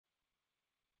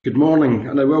Good morning,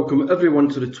 and I welcome everyone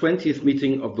to the 20th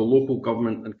meeting of the Local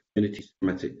Government and Communities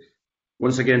Committee.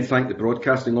 Once again, thank the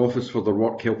Broadcasting Office for their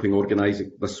work helping organise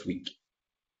it this week.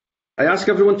 I ask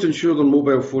everyone to ensure their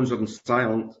mobile phones are on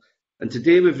silent, and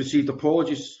today we've received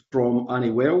apologies from Annie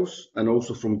Wells and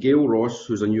also from Gail Ross,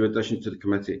 who's a new addition to the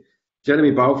committee. Jeremy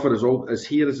Balfour is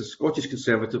here as a Scottish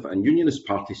Conservative and Unionist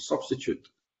Party substitute.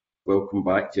 Welcome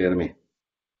back, Jeremy.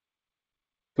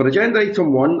 For agenda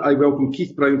item 1, I welcome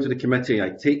Keith Brown to the committee. I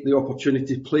take the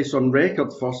opportunity to place on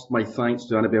record first my thanks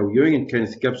to Annabel Ewing and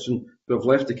Kenneth Gibson, who have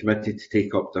left the committee to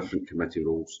take up different committee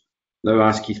roles. Now I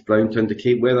ask Keith Brown to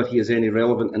indicate whether he has any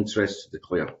relevant interests to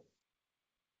declare.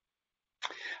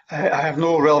 I have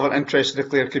no relevant interest to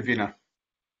declare, Convener.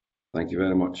 Thank you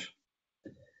very much.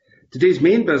 Today's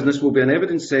main business will be an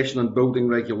evidence session on building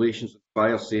regulations and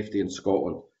fire safety in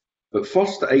Scotland. But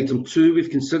first, at item 2, we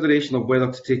have consideration of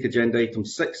whether to take agenda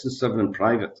items 6 and 7 in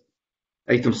private.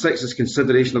 Item 6 is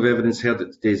consideration of evidence heard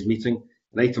at today's meeting,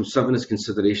 and item 7 is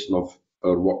consideration of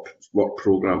our work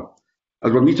programme.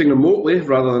 As we're meeting remotely,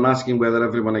 rather than asking whether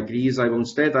everyone agrees, I will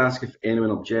instead ask if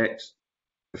anyone objects.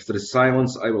 If there is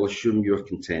silence, I will assume you are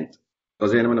content.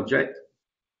 Does anyone object?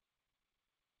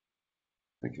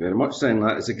 Thank you very much, then.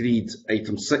 That is agreed.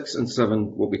 Items 6 and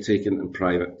 7 will be taken in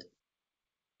private.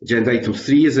 Agenda item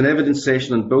 3 is an evidence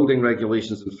session on building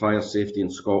regulations and fire safety in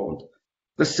Scotland.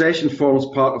 This session forms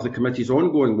part of the committee's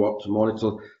ongoing work to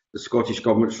monitor the Scottish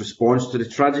Government's response to the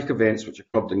tragic events which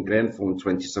occurred in Grenfell in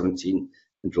 2017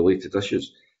 and related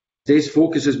issues. Today's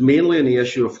focus is mainly on the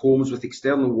issue of homes with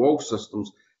external wall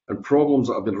systems and problems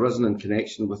that have arisen in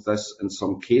connection with this in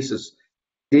some cases.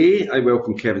 Today, I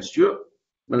welcome Kevin Stewart,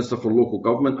 Minister for Local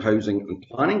Government, Housing and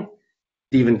Planning,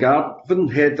 Stephen Garvin,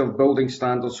 Head of Building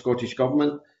Standards, Scottish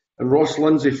Government, and Ross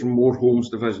Lindsay from More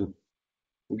Homes Division.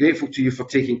 I'm grateful to you for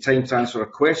taking time to answer our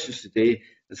questions today,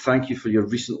 and thank you for your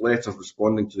recent letter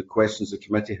responding to the questions the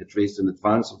committee had raised in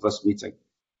advance of this meeting.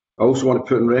 I also want to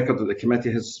put on record that the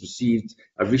committee has received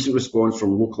a recent response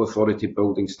from Local Authority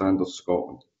Building Standards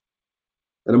Scotland.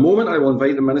 In a moment, I will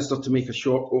invite the Minister to make a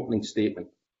short opening statement.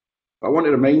 I want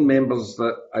to remind members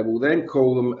that I will then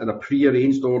call them in a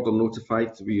pre-arranged order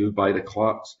notified to you by the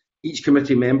clerks. Each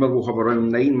committee member will have around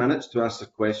 9 minutes to ask their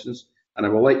questions, and I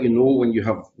will let you know when you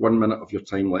have 1 minute of your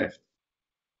time left.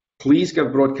 Please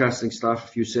give broadcasting staff a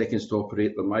few seconds to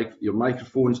operate your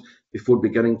microphones before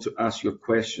beginning to ask your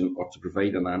question or to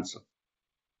provide an answer.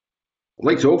 I'd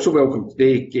like to also welcome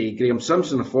today Graham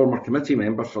Simpson, a former committee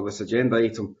member for this agenda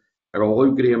item. I will allow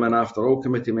Graham in after all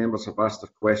committee members have asked their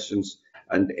questions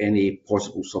and any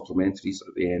possible supplementaries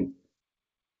at the end.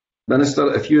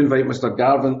 Minister, if you invite Mr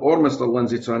Garvin or Mr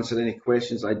Lindsay to answer any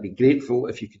questions, I'd be grateful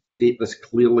if you could state this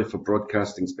clearly for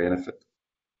broadcasting's benefit.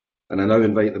 And I now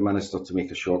invite the Minister to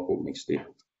make a short opening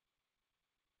statement.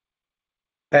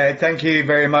 Thank you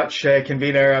very much,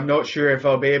 Convener. I'm not sure if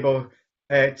I'll be able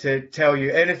to tell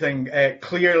you anything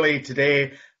clearly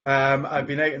today. I've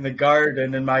been out in the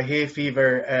garden and my hay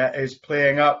fever is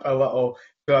playing up a little,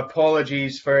 so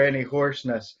apologies for any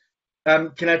hoarseness.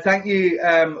 Can I thank you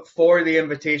for the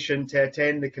invitation to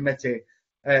attend the committee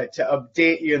to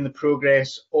update you on the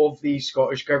progress of the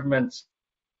Scottish Government's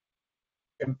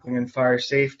in fire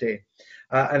safety,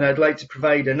 and I'd like to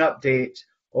provide an update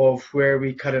of where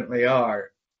we currently are.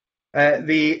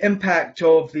 The impact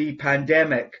of the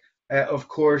pandemic, of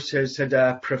course, has had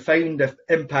a profound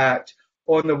impact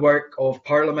on the work of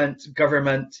Parliament,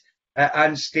 Government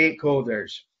and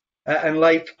stakeholders. And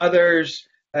like others,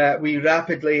 we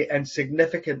rapidly and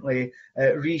significantly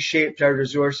reshaped our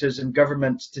resources and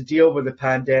government to deal with the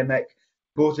pandemic,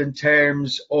 both in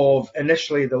terms of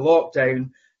initially the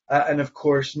lockdown and of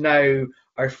course now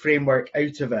our framework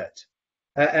out of it.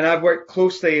 And I've worked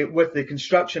closely with the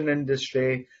construction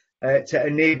industry to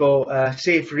enable a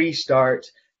safe restart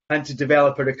and to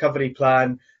develop a recovery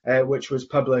plan which was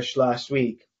published last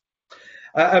week.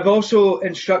 I've also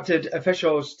instructed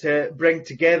officials to bring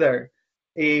together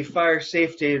a fire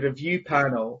safety review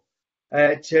panel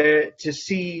to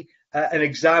see and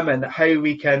examine how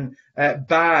we can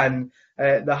ban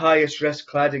the highest risk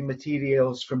cladding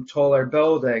materials from taller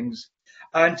buildings,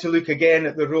 and to look again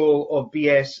at the role of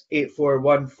BS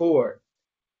 8414.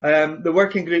 The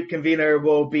working group, Convener,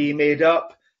 will be made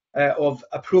up of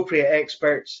appropriate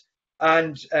experts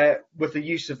and with the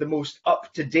use of the most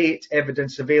up-to-date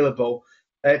evidence available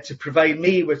to provide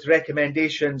me with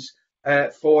recommendations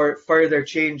for further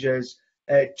changes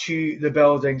to the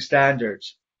building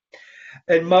standards.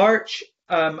 In March,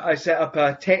 I set up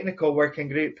a technical working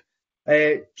group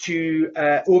to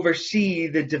oversee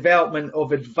the development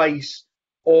of advice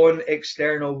on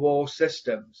external wall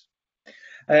systems.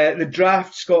 The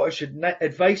draft Scottish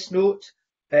advice note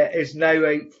is now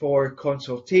out for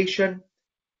consultation.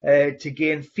 To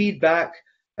gain feedback,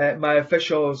 my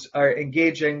officials are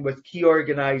engaging with key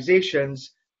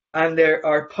organisations, and there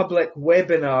are public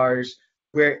webinars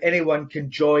where anyone can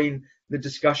join the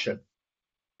discussion.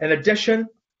 In addition,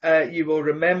 you will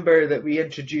remember that we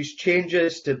introduced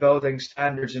changes to building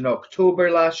standards in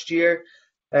October last year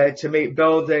to make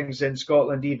buildings in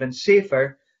Scotland even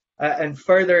safer, and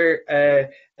further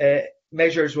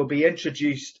measures will be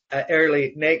introduced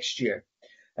early next year.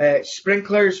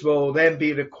 Sprinklers will then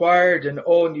be required in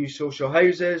all new social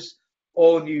houses,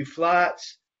 all new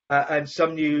flats, and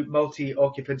some new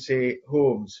multi-occupancy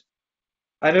homes.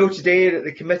 I know today that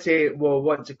the committee will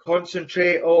want to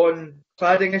concentrate on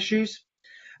cladding issues,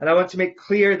 and I want to make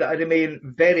clear that I remain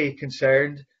very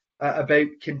concerned about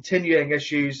continuing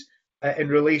issues in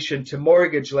relation to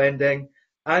mortgage lending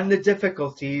and the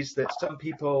difficulties that some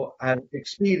people have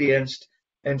experienced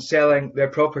in selling their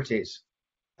properties.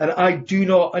 And I do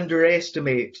not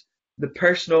underestimate the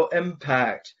personal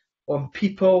impact on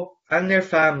people and their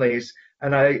families,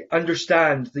 and I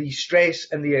understand the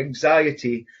stress and the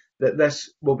anxiety that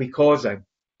this will be causing.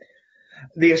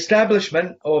 The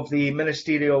establishment of the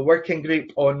Ministerial Working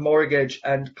Group on Mortgage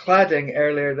and Cladding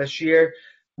earlier this year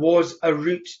was a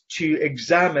route to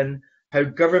examine how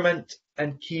government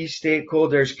and key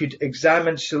stakeholders could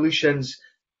examine solutions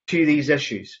to these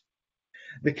issues.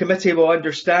 The committee will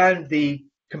understand the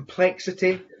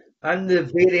complexity and the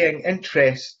varying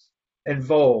interests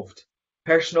involved,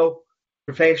 personal,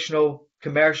 professional,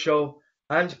 commercial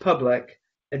and public,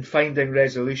 in finding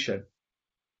resolution.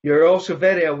 You're also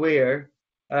very aware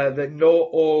that not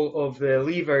all of the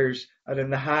levers are in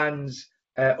the hands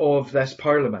of this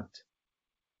Parliament.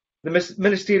 The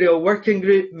Ministerial Working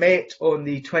Group met on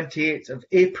the 28th of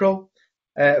April,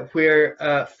 where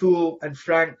a full and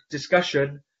frank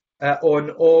discussion on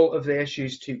all of the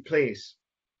issues took place.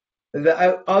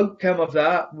 The outcome of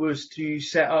that was to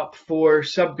set up 4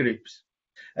 subgroups,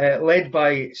 led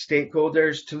by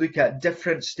stakeholders, to look at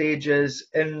different stages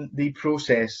in the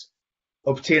process: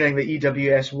 obtaining the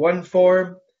EWS1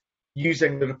 form,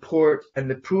 using the report and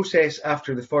the process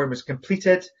after the form is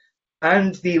completed,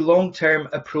 and the long-term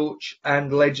approach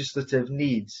and legislative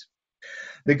needs.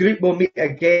 The group will meet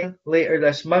again later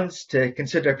this month to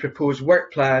consider proposed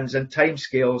work plans and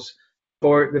timescales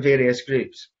for the various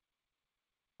groups.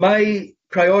 My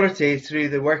priority through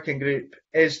the working group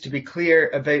is to be clear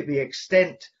about the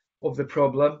extent of the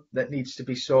problem that needs to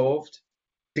be solved,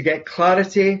 to get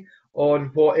clarity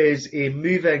on what is a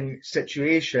moving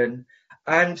situation,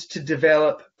 and to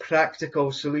develop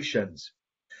practical solutions.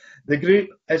 The group,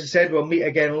 as I said, will meet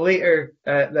again later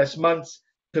this month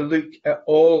to look at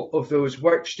all of those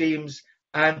work streams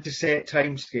and to set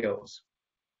timescales.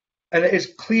 And it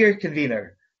is clear,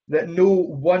 Convener, that no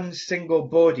one single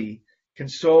body can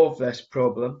solve this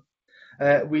problem.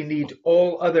 We need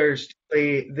all others to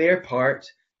play their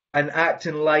part and act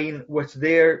in line with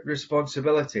their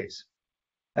responsibilities.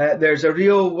 There's a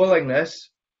real willingness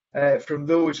from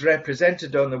those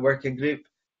represented on the working group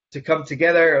to come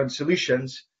together on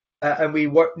solutions, and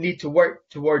we need to work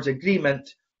towards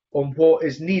agreement on what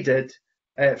is needed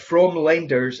from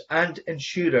lenders and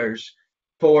insurers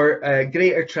for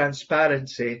greater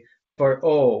transparency for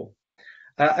all.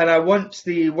 And I want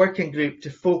the working group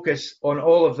to focus on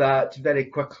all of that very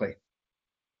quickly.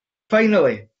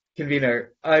 Finally,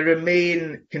 Convener, I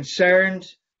remain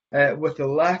concerned with the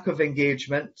lack of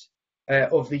engagement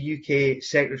of the UK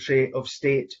Secretary of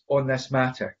State on this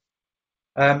matter.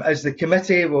 As the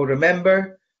committee will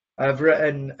remember, I've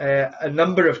written a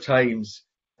number of times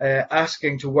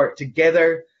asking to work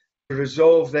together to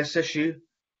resolve this issue,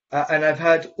 and I've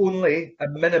had only a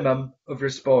minimum of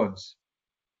response.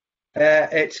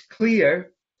 It's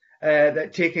clear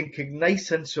that taking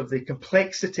cognizance of the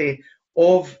complexity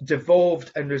of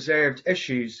devolved and reserved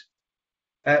issues,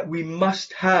 we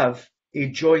must have a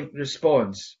joint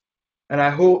response, and I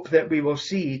hope that we will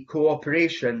see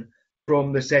cooperation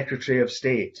from the Secretary of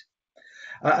State.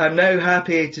 I'm now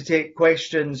happy to take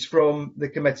questions from the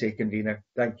committee, Convener.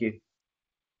 Thank you.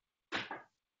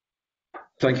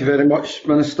 Thank you very much,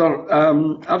 Minister.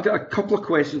 I've got a couple of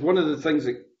questions. One of the things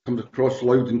that comes across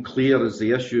loud and clear is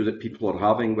the issue that people are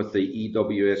having with the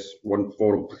EWS1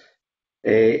 forum.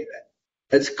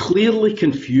 It's clearly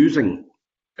confusing.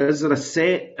 Is there a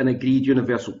set and agreed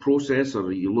universal process, or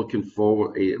are you looking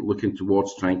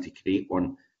towards trying to create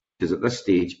one? Because at this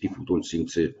stage, people don't seem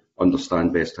to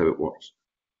understand best how it works.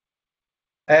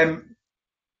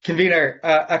 Convener,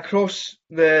 across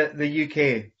the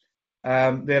UK,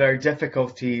 there are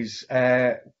difficulties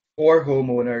for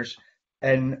homeowners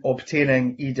in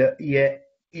obtaining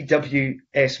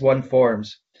EWS1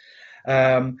 forms.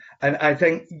 And I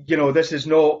think, this is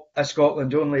not a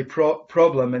Scotland only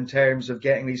problem in terms of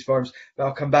getting these forms, but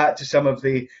I'll come back to some of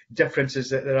the differences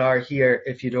that there are here,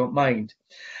 if you don't mind.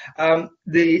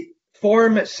 The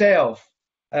form itself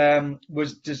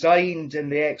was designed in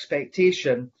the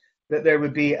expectation that there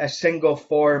would be a single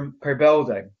form per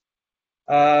building.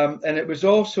 And it was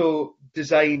also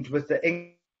designed with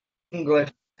the English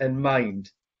in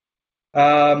mind.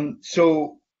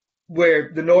 So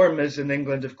where the norm is in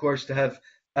England, of course, to have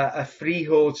a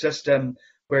freehold system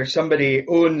where somebody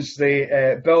owns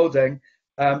the building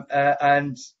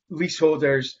and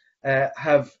leaseholders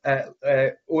have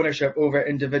ownership over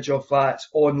individual flats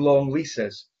on long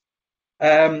leases.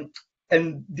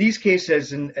 In these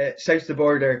cases, in south of the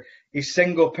border, a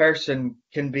single person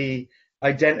can be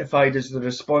identified as the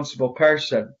responsible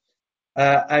person,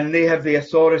 and they have the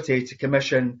authority to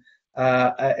commission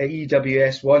a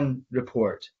EWS1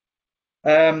 report.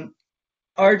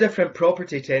 Our different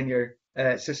property tenure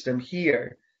system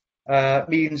here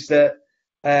means that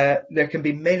there can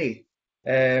be many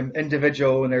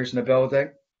individual owners in a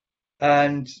building,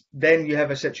 and then you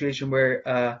have a situation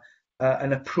where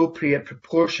an appropriate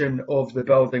proportion of the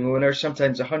building owner,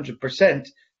 sometimes 100%,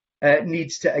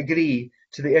 needs to agree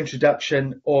to the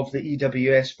introduction of the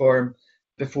EWS form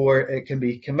before it can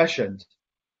be commissioned.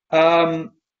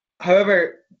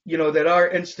 However, there are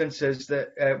instances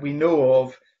that we know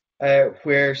of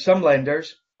where some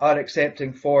lenders are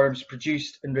accepting forms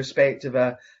produced in respect of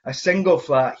a single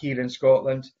flat here in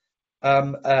Scotland,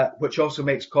 which also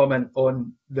makes comment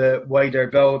on the wider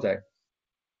building.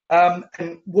 And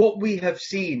what we have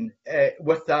seen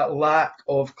with that lack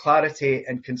of clarity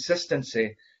and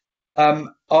consistency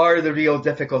are the real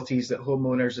difficulties that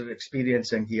homeowners are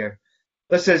experiencing here.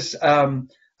 This is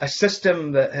a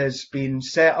system that has been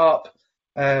set up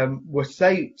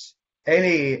without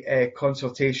any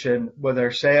consultation with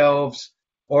ourselves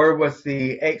or with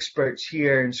the experts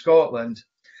here in Scotland.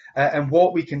 And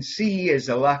what we can see is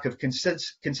a lack of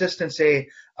consistency,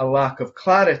 a lack of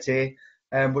clarity,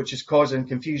 which is causing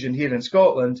confusion here in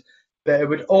Scotland. But it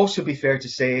would also be fair to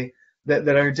say that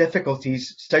there are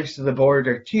difficulties south of the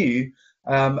border too,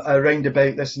 around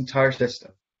about this entire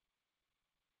system.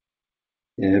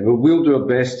 Yeah, but we'll do our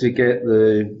best to get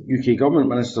the UK Government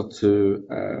Minister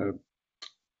to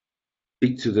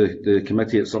speak to the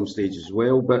committee at some stage as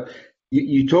well. But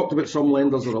you talked about some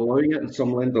lenders are allowing it and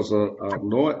some lenders are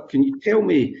not. Can you tell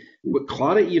me what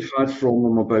clarity you've had from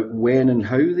them about when and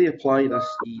how they apply this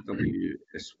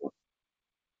EWS1?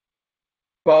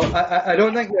 Well, I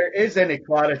don't think there is any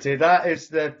clarity. That is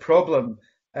the problem,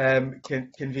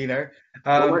 convener.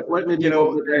 Let me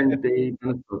reword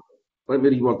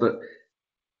it.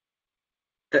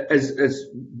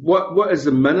 What is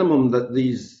the minimum that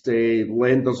these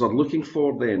lenders are looking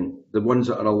for then? The ones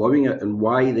that are allowing it, and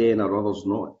why then are others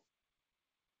not?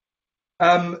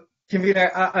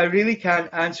 Convener, I really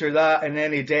can't answer that in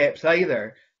any depth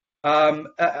either.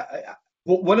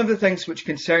 One of the things which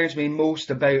concerns me most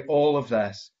about all of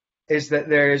this is that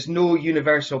there is no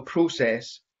universal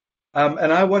process,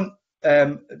 and I want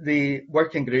the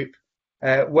working group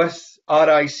with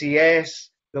RICS,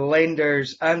 the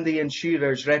lenders and the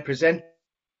insurers represented.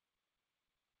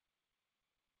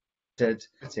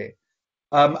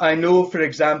 I know, for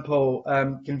example,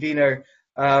 convener,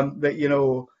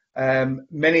 that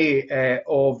many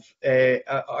of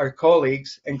our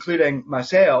colleagues, including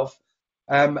myself,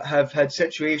 have had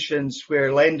situations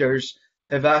where lenders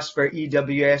have asked for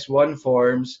EWS1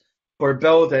 forms for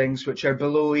buildings which are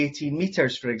below 18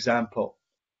 metres, for example,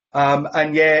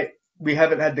 and yet we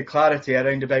haven't had the clarity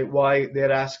around about why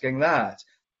they're asking that.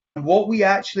 And what we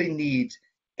actually need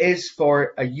is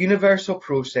for a universal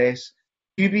process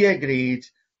to be agreed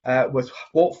with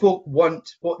what folk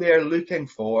want, what they're looking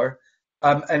for,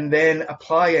 and then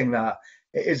applying that.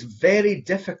 It is very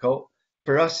difficult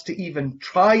for us to even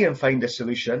try and find a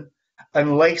solution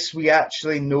unless we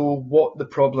actually know what the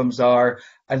problems are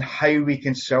and how we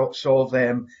can solve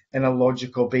them in a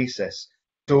logical basis.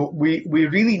 So we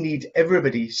really need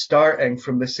everybody starting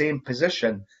from the same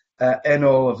position in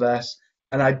all of this.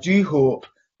 And I do hope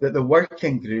that the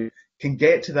working group can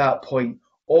get to that point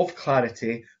of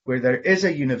clarity where there is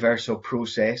a universal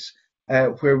process,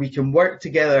 where we can work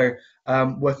together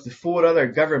with the 4 other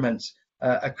governments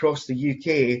across the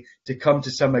UK to come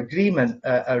to some agreement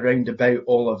around about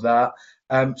all of that,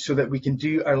 so that we can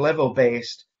do our level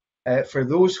best for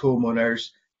those homeowners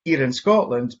here in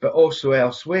Scotland, but also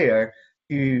elsewhere,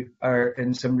 who are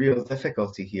in some real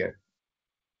difficulty here.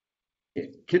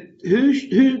 Who,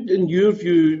 in your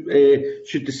view,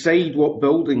 should decide what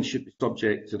buildings should be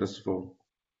subject to this form?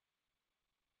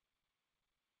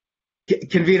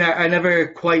 Convener, I never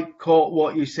quite caught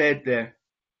what you said there.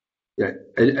 Yeah.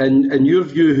 In your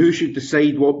view, who should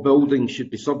decide what buildings should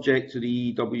be subject to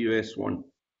the EWS1?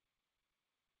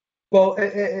 Well,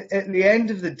 at the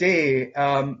end of the day,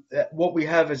 what we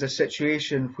have is a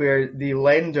situation where the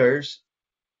lenders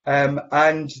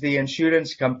and the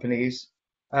insurance companies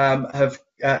have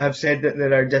said that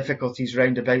there are difficulties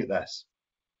round about this.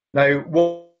 Now,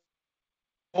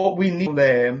 what we need from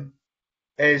them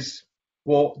is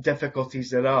what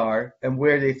difficulties there are and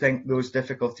where they think those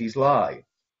difficulties lie.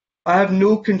 I have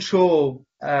no control.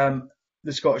 The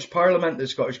Scottish Parliament, the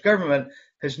Scottish Government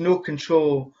has no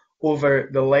control over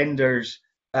the lenders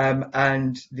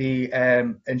and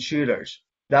the insurers.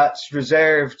 That's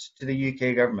reserved to the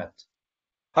UK Government.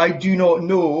 I do not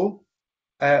know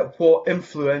what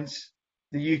influence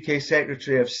the UK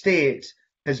Secretary of State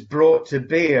has brought to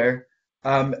bear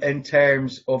in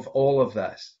terms of all of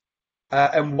this.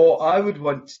 And what I would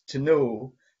want to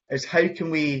know is how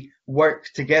can we work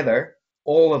together,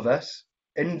 all of us,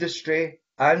 industry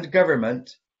and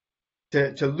government,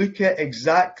 to look at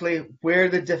exactly where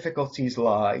the difficulties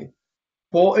lie,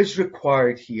 what is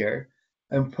required here,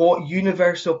 and what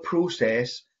universal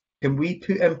process can we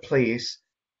put in place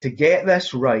to get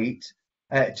this right,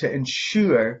 to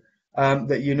ensure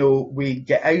that we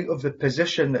get out of the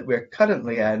position that we're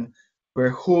currently in,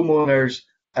 where homeowners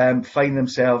find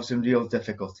themselves in real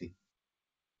difficulty.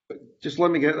 Just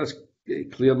let me get this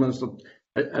clear, Minister.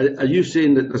 Are you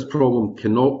saying that this problem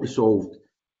cannot be solved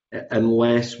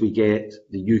unless we get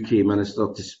the UK Minister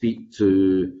to speak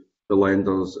to the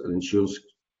lenders and insurance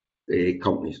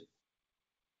companies?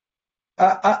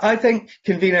 I think,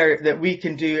 Convener, that we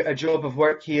can do a job of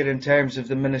work here in terms of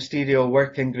the ministerial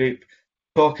working group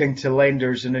talking to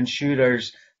lenders and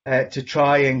insurers to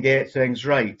try and get things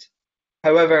right.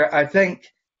 However, I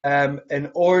think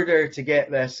in order to get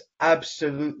this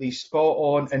absolutely spot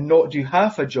on and not do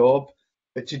half a job,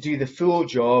 but to do the full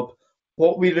job,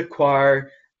 what we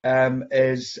require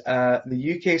is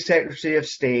the UK Secretary of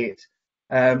State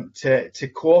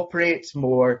to cooperate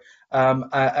more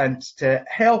and to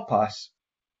help us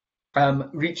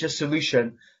reach a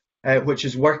solution which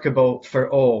is workable for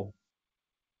all.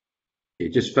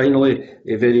 Just finally,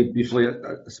 very briefly,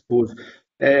 I suppose,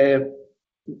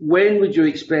 when would you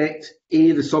expect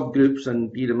A, the subgroups,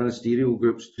 and B, the ministerial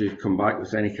groups to come back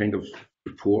with any kind of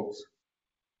reports?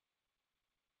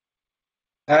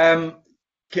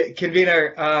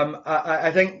 Convener,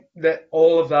 I think that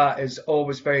all of that is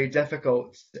always very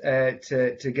difficult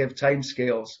to give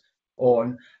timescales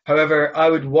on. However, I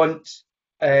would want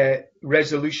a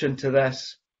resolution to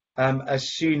this as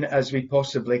soon as we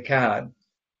possibly can.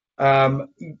 I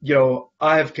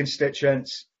have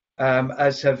constituents,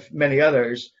 as have many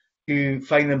others, who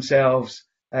find themselves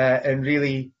in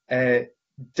really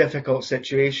difficult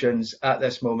situations at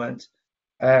this moment,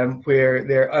 where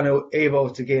they're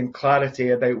unable to gain clarity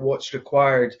about what's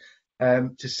required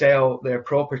to sell their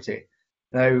property.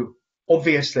 Now,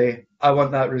 obviously, I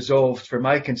want that resolved for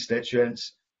my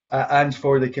constituents and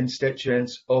for the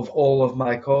constituents of all of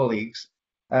my colleagues.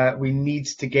 We need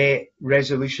to get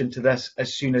resolution to this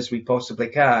as soon as we possibly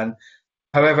can.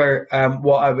 However,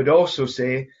 what I would also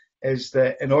say is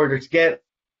that in order to get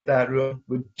that room,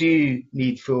 we do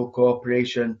need full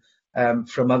cooperation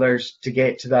from others to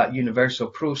get to that universal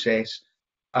process.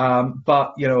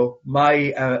 But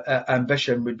my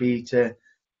ambition would be to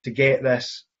get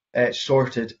this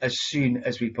sorted as soon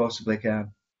as we possibly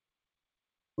can.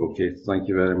 Okay, thank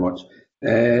you very much.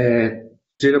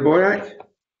 Sarah Boyack?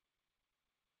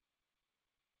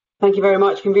 Thank you very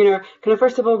much, Convener. Can I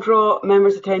first of all draw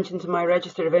members' attention to my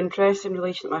register of interest in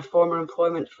relation to my former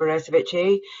employment for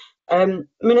SFHA?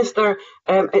 Minister,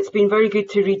 it's been very good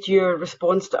to read your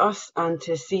response to us and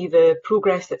to see the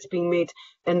progress that's being made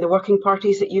in the working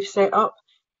parties that you've set up.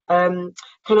 Can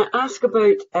I ask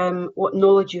about what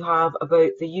knowledge you have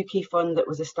about the UK fund that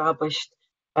was established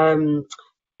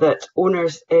that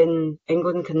owners in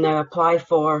England can now apply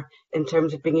for in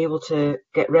terms of being able to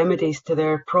get remedies to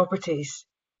their properties?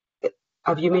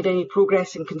 Have you made any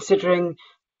progress in considering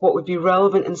what would be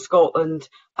relevant in Scotland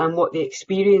and what the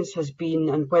experience has been,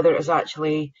 and whether it has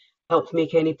actually helped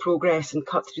make any progress and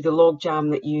cut through the logjam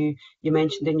that you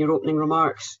mentioned in your opening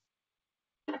remarks?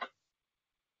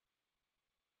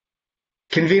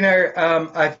 Convener,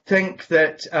 I think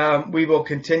that we will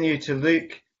continue to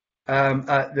look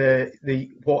at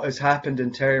what has happened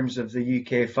in terms of the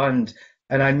UK fund,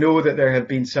 and I know that there have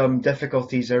been some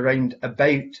difficulties around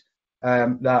about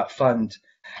that fund.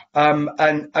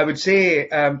 And I would say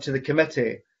to the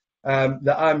committee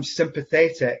that I'm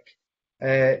sympathetic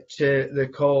to the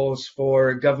calls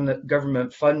for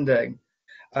government funding.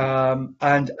 and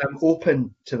I'm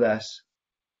open to this.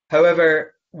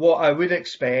 However, what I would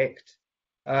expect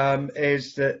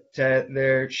is that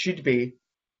there should be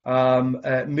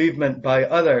movement by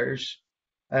others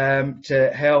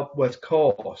to help with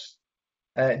cost,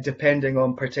 depending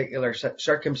on particular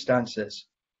circumstances.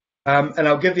 And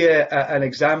I'll give you an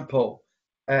example,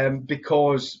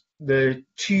 because the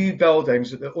two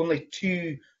buildings, the only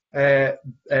two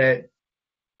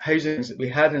housings that we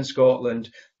had in Scotland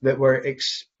that were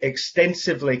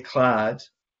extensively clad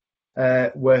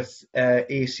with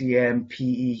ACM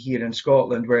PE here in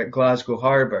Scotland were at Glasgow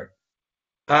Harbour.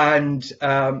 And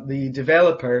the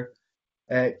developer,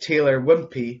 Taylor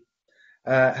Wimpey,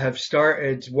 have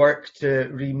started work to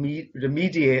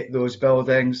remediate those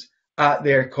buildings at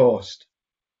their cost.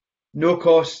 No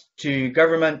cost to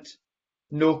government,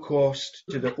 no cost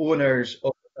to the owners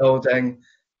of the building,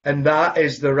 and that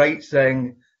is the right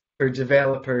thing for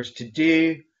developers to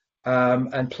do,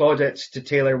 and plaudits to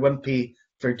Taylor Wimpey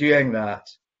for doing that.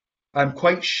 I'm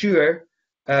quite sure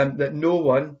that no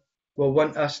one will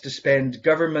want us to spend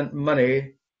government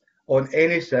money on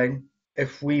anything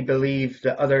if we believe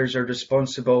that others are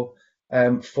responsible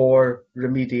for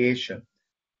remediation.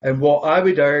 And what I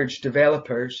would urge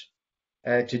developers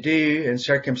to do in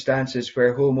circumstances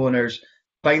where homeowners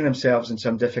find themselves in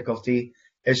some difficulty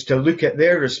is to look at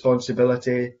their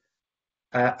responsibility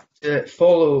to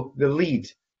follow the lead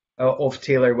of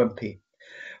Taylor Wimpey.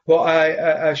 What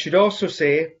I should also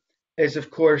say is, of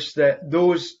course, that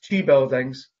those two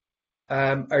buildings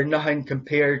are nothing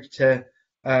compared to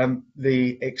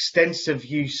the extensive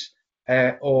use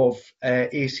of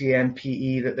ACM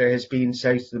PE that there has been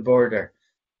south of the border.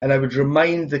 And I would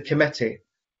remind the committee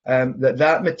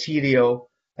that material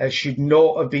should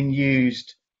not have been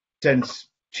used since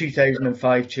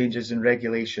 2005 changes in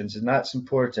regulations, and that's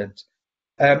important.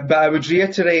 But I would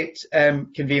reiterate,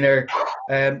 Convener,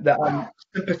 that I'm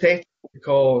sympathetic to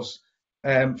calls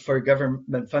for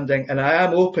government funding, and I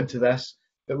am open to this,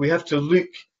 but we have to look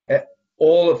at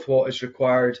all of what is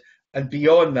required, and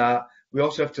beyond that, we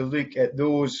also have to look at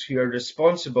those who are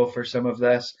responsible for some of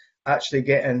this actually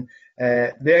getting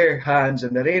their hands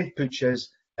and their own pooches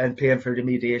and paying for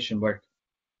remediation work.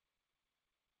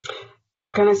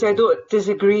 Can I say I don't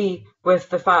disagree with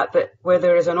the fact that where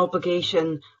there is an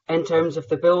obligation in terms of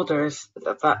the builders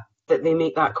that they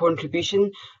make that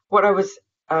contribution. What I was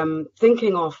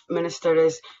thinking of, Minister,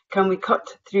 is can we cut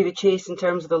through the chase in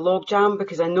terms of the logjam?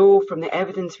 Because I know from the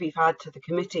evidence we've had to the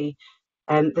committee,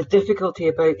 the difficulty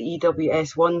about the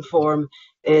EWS1 form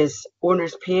is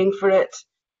owners paying for it,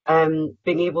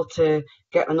 being able to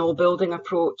get an all-building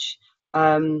approach,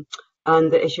 and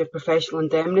the issue of professional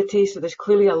indemnity. So there's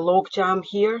clearly a logjam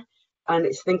here, and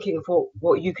it's thinking of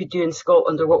what you could do in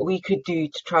Scotland or what we could do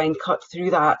to try and cut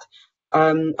through that,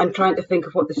 and trying to think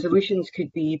of what the solutions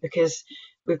could be, because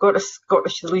we've got a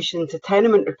Scottish solution to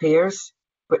tenement repairs,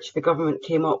 which the government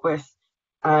came up with,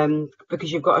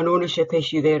 because you've got an ownership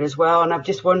issue there as well. And I'm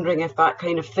just wondering if that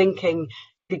kind of thinking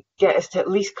could get us to at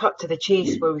least cut to the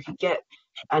chase, where we could get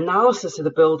analysis of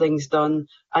the buildings done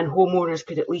and homeowners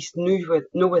could at least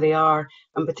know where they are,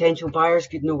 and potential buyers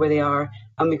could know where they are,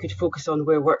 and we could focus on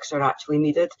where works are actually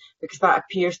needed, because that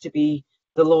appears to be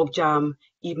the logjam.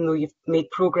 Even though you've made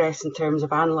progress in terms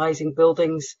of analysing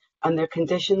buildings and their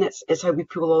condition, it's how we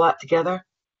pull all that together.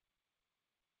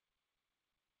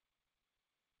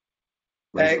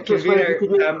 Just whether we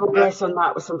could make progress on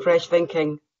that with some fresh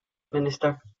thinking,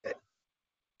 Minister.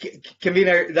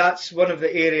 Convener, that's one of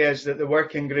the areas that the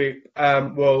working group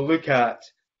will look at.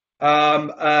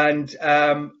 I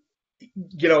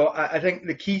think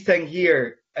the key thing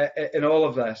here in all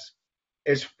of this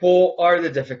is what are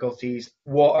the difficulties,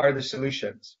 what are the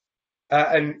solutions?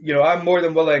 I'm more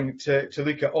than willing to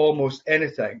look at almost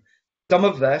anything. Some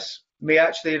of this may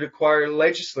actually require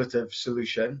legislative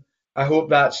solution. I hope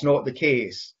that's not the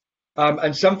case.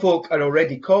 And some folk are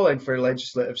already calling for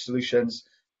legislative solutions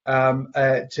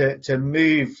to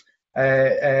move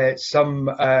some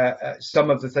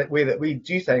of the way that we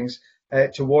do things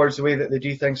towards the way that they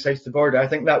do things south of the border. I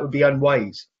think that would be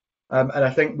unwise, and I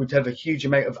think would have a huge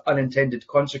amount of unintended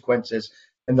consequences.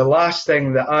 And the last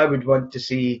thing that I would want to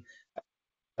see,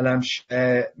 and I'm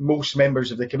most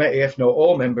members of the committee, if not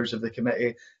all members of the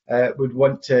committee, would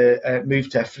want to move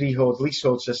to a freehold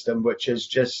leasehold system, which is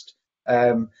just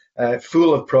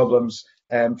full of problems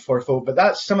for folk. But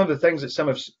that's some of the things that some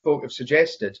of folk have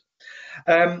suggested.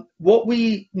 What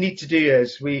we need to do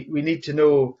is we need to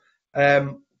know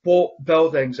what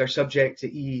buildings are subject to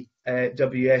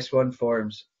EWS1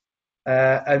 forms,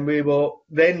 and we will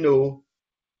then know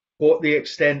what the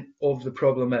extent of the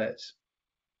problem is.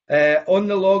 On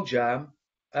the logjam,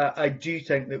 I do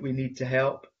think that we need to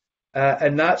help.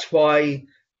 And that's why,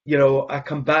 I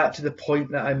come back to the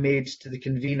point that I made to the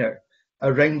convener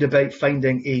around about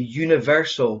finding a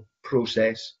universal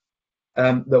process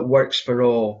that works for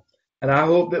all. And I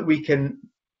hope that we can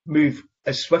move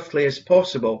as swiftly as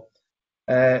possible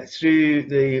through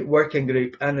the working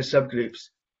group and the subgroups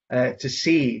to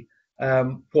see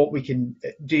what we can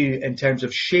do in terms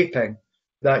of shaping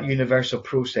that universal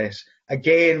process.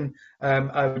 Again,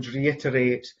 I would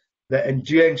reiterate that in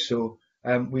doing so,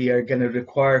 we are going to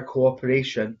require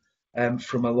cooperation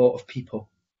from a lot of people.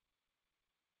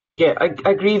 Yeah, I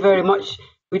agree very much.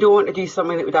 We don't want to do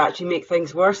something that would actually make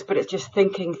things worse, but it's just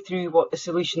thinking through what the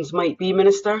solutions might be,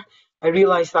 Minister. I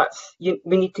realise we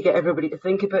need to get everybody to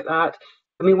think about that.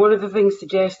 I mean, one of the things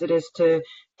suggested is to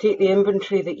take the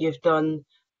inventory that you've done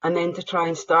and then to try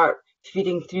and start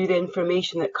feeding through the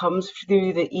information that comes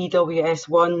through the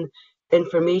EWS1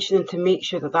 information and to make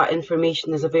sure that that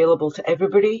information is available to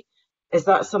everybody. Is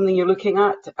that something you're looking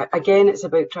at? Again, it's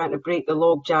about trying to break the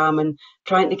logjam and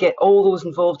trying to get all those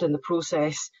involved in the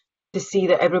process to see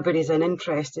that everybody's in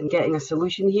interest in getting a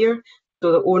solution here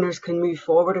so that owners can move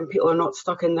forward and people are not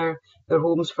stuck in their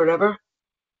homes forever.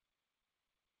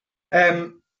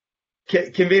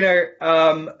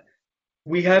 Convener,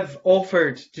 we have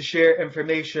offered to share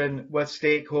information with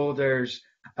stakeholders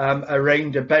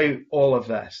around about all of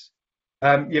this.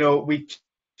 We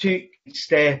took a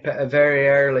step at a very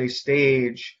early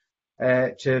stage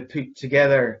to put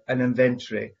together an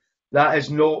inventory. That has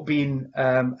not been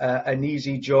an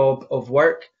easy job of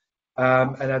work,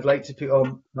 and I'd like to put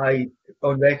on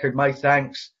record my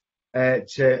thanks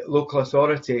to local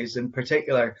authorities in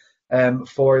particular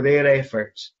for their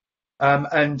efforts.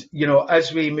 And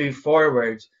as we move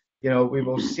forward, we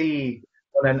will see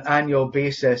on an annual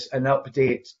basis an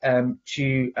update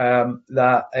to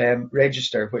that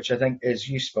register, which I think is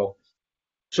useful.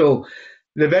 So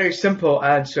the very simple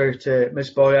answer to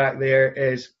Ms. Boyack there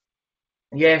is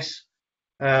yes,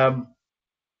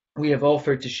 we have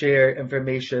offered to share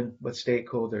information with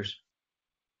stakeholders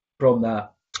from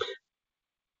that.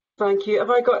 Thank you. Have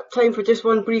I got time for just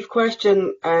one brief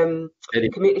question,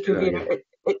 Committee Convener?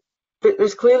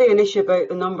 There's clearly an issue about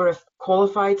the number of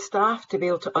qualified staff to be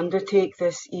able to undertake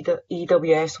this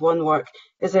EWS1 work.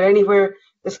 Is there anywhere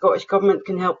the Scottish Government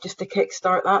can help just to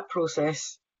kickstart that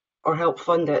process or help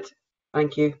fund it?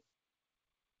 Thank you.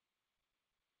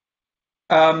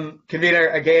 Convener,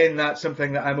 again, that's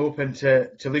something that I'm open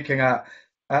to looking at.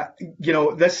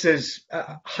 This is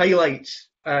highlights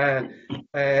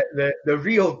the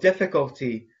real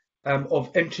difficulty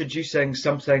of introducing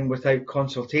something without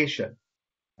consultation.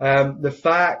 The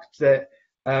fact that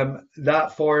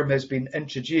that form has been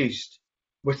introduced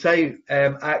without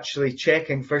actually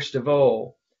checking, first of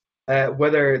all,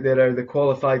 whether there are the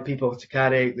qualified people to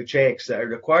carry out the checks that are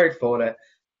required for it,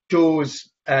 shows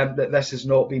that this has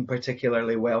not been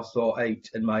particularly well thought out,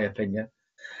 in my opinion.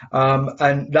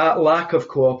 And that lack of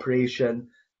cooperation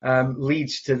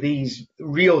leads to these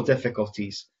real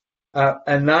difficulties.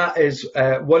 And that is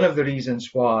one of the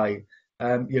reasons why,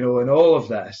 in all of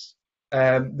this,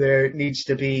 there needs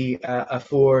to be a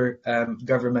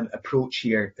for-government approach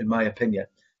here, in my opinion,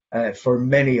 for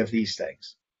many of these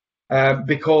things.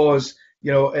 Because,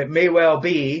 it may well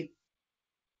be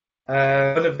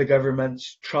one of the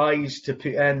governments tries to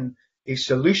put in a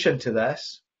solution to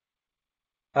this,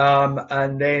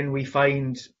 and then we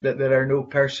find that there are no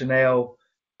personnel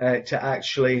to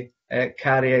actually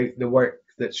carry out the work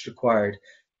that's required.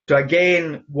 So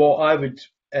again, what I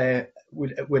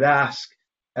would ask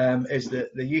is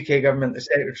that the UK government, the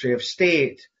Secretary of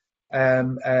State,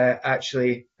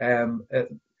 actually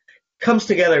comes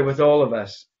together with all of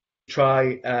us to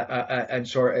try and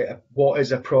sort out what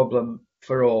is a problem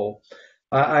for all.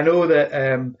 I know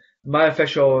that my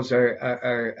officials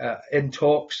are in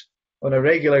talks on a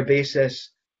regular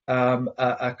basis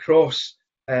across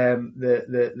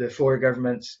the four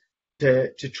governments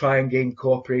to try and gain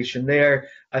cooperation there.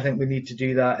 I think we need to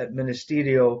do that at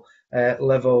ministerial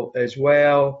level as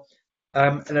well.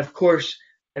 And of course,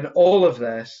 in all of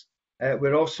this,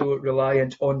 we're also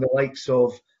reliant on the likes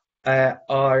of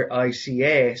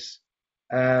RICS,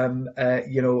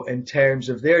 in terms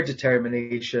of their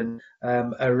determination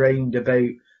around about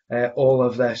all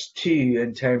of this too,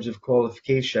 in terms of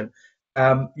qualification.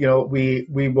 We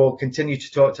will continue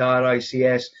to talk to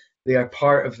RICS. They are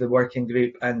part of the working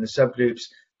group and the subgroups,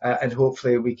 and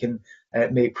hopefully we can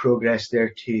make progress there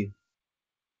too.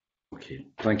 Okay,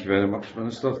 thank you very much,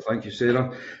 Minister. Thank you,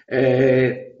 Sarah.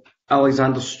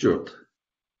 Alexander Stewart.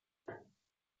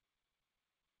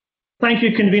 Thank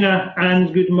you, Convener,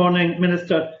 and good morning,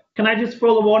 Minister. Can I just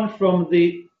follow on from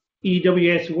the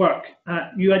EWS work.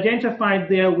 You identified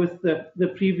there with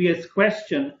the previous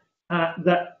question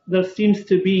that there seems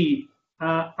to be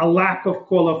a lack of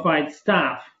qualified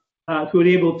staff who are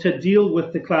able to deal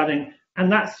with the cladding,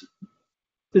 and that's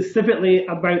specifically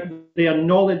about their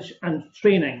knowledge and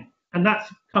training. And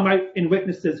that's come out in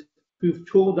witnesses who've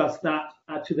told us that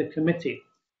to the committee.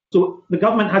 So the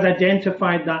government has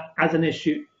identified that as an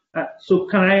issue. So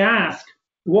can I ask,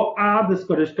 what are the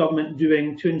Scottish Government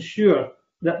doing to ensure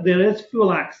that there is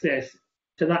full access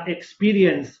to that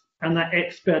experience and that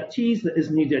expertise that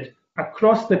is needed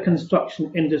across the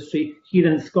construction industry here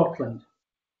in Scotland?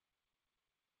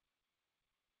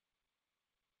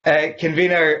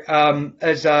 Convener,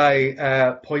 as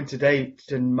I pointed out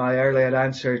in my earlier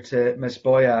answer to Ms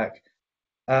Boyack,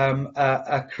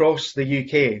 across the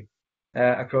UK,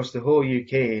 across the whole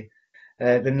UK,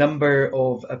 the number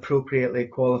of appropriately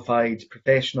qualified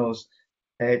professionals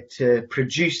to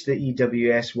produce the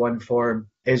EWS1 form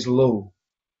is low.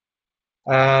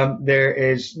 There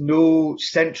is no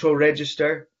central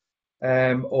register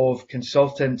of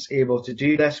consultants able to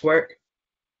do this work.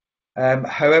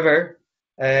 However,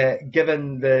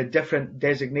 given the different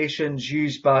designations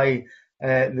used by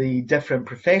the different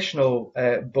professional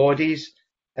bodies,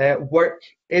 work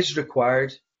is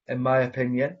required, in my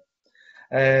opinion,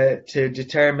 to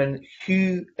determine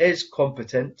who is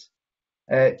competent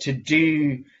to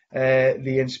do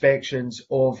the inspections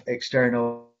of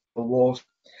external walls.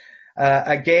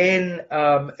 Again,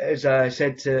 as I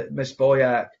said to Ms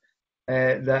Boyack,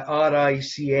 the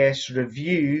RICS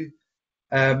review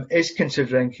is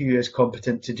considering who is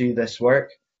competent to do this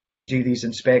work, do these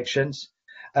inspections,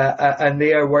 and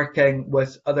they are working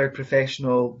with other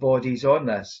professional bodies on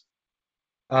this.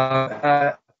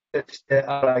 It's the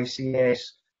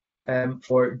RICS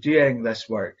for doing this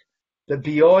work. But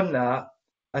beyond that,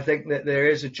 I think that there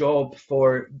is a job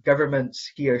for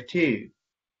governments here too,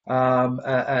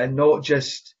 and not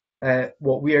just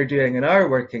what we are doing in our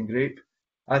working group.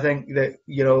 I think that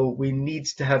we need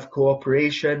to have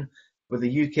cooperation with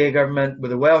the UK government,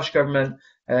 with the Welsh government,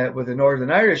 with the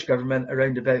Northern Irish government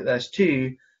around about this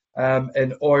too,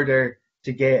 in order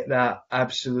to get that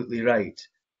absolutely right.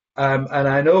 And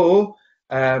I know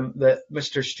that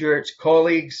Mr Stewart's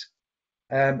colleagues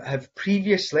have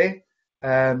previously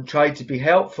tried to be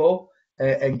helpful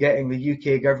in getting the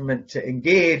UK government to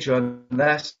engage on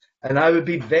this, and I would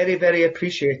be very, very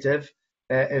appreciative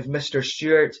if Mr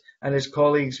Stewart and his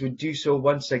colleagues would do so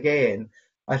once again.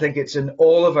 I think it's in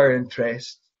all of our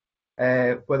interests,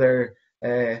 whether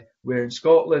we're in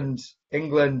Scotland,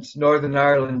 England, Northern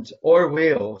Ireland or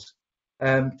Wales,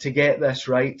 to get this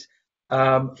right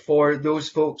for those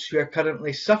folks who are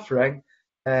currently suffering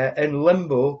in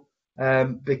limbo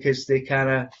because they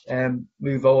cannot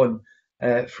move on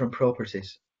from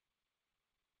properties.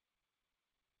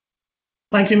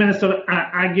 Thank you, Minister.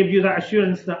 I give you that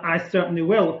assurance that I certainly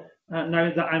will,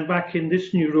 now that I'm back in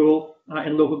this new role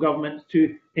in local government,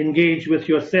 to engage with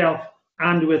yourself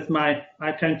and with my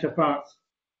counterparts.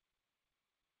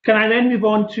 Can I then move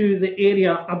on to the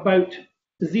area about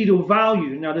zero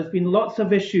value? Now, there's been lots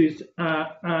of issues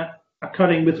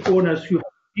occurring with owners who have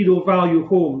zero value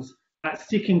homes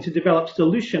seeking to develop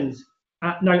solutions.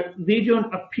 Now, they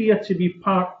don't appear to be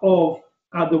part of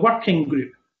the working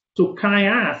group. So can I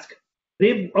ask,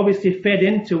 they've obviously fed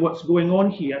into what's going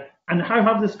on here, and how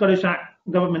have the Scottish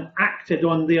Government acted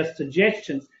on their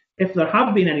suggestions, if there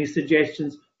have been any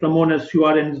suggestions from owners who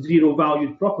are in zero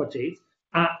valued properties,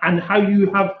 and how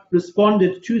you have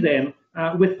responded to them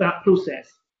with that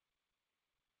process?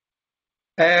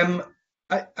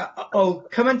 I'll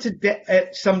come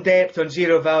into some depth on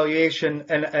zero valuation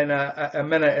in a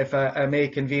minute, if I may,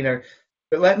 Convener.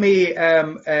 But let me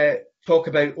talk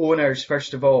about owners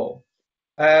first of all.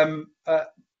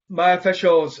 My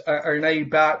officials are now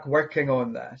back working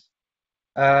on this.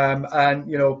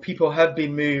 And people have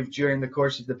been moved during the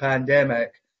course of the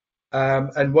pandemic.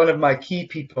 And one of my key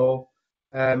people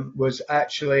was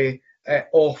actually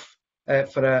off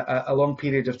for a long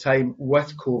period of time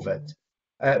with COVID.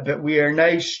 But we are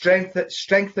now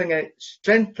strengthening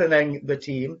the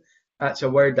team. That's a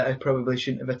word that I probably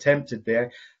shouldn't have attempted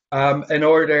there, in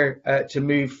order to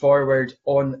move forward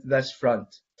on this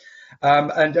front.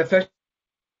 And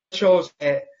officials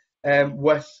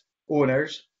with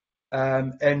owners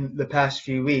in the past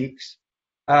few weeks,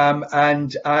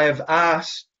 and I have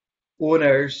asked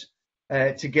owners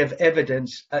to give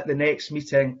evidence at the next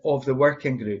meeting of the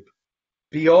working group.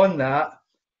 Beyond that,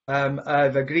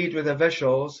 I've agreed with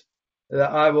officials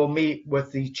that I will meet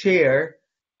with the chair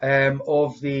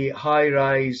of the High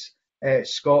Rise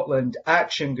Scotland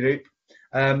Action Group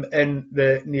in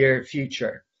the near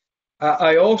future.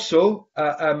 I also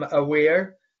am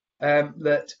aware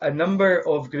that a number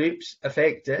of groups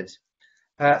affected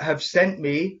have sent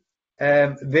me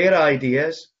their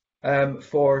ideas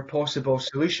for possible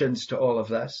solutions to all of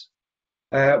this.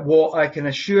 What I can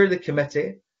assure the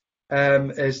committee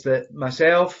is that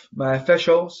myself, my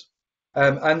officials,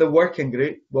 and the working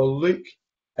group will look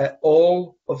at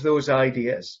all of those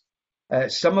ideas,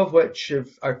 some of which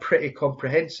are pretty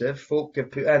comprehensive. Folk have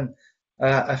put in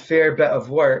a fair bit of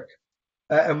work,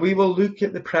 and we will look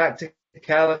at the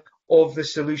practicality of the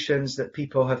solutions that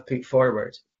people have put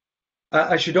forward.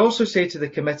 I should also say to the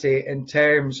committee, in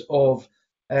terms of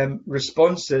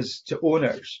responses to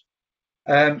owners,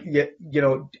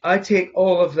 I take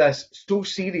all of this so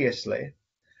seriously,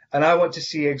 and I want to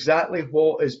see exactly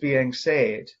what is being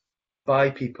said by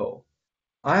people.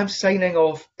 I am signing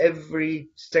off every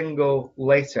single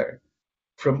letter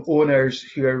from owners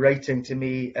who are writing to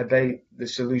me about the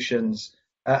solutions,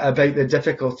 about the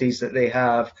difficulties that they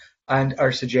have, and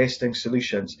are suggesting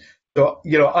solutions. So,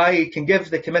 I can give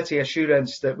the committee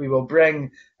assurance that we will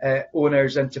bring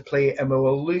owners into play, and we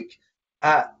will look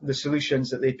at the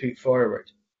solutions that they put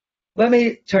forward. Let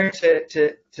me turn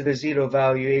to the zero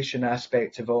valuation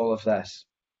aspect of all of this.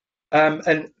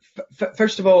 And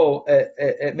first of all,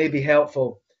 it may be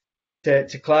helpful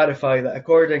to clarify that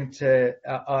according to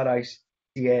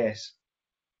RICS,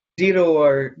 zero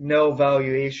or nil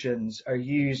valuations are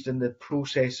used in the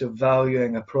process of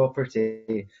valuing a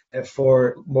property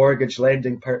for mortgage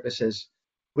lending purposes,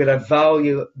 where a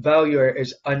valuer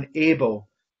is unable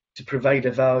to provide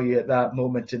a value at that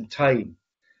moment in time.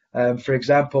 For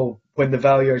example, when the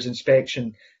valuer's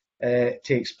inspection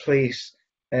takes place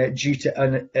due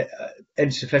to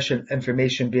insufficient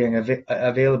information being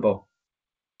available.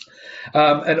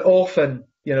 And often,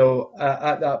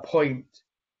 at that point,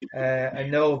 a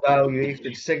nil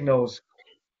valuation signals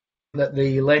that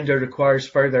the lender requires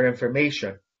further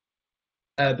information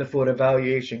before a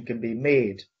valuation can be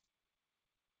made.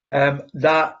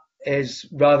 That is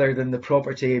rather than the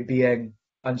property being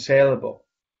unsellable.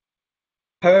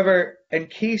 However, in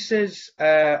cases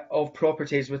of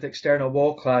properties with external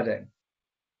wall cladding,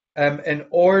 in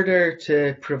order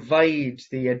to provide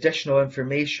the additional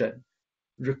information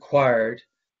required,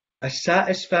 a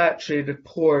satisfactory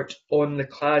report on the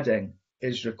cladding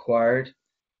is required,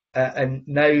 and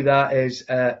now that is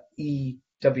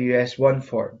EWS1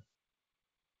 form.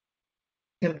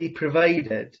 Can be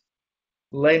provided.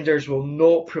 Lenders will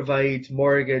not provide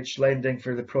mortgage lending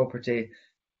for the property,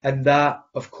 and that,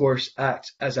 of course,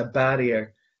 acts as a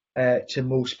barrier to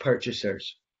most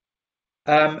purchasers.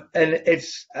 And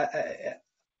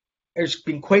there's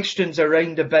been questions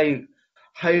around about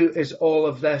how is all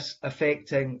of this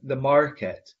affecting the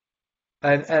market,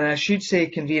 and I should say,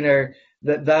 convener,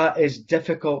 that is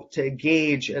difficult to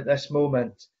gauge at this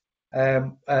moment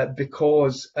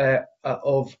because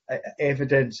of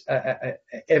evidence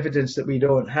that we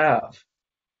don't have,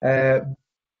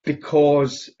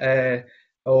 because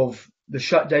of the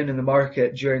shutdown in the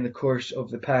market during the course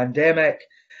of the pandemic,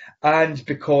 and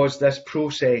because this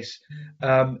process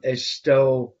is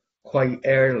still quite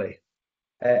early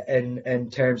in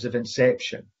terms of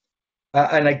inception.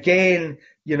 And again,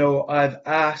 I've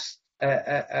asked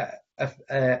that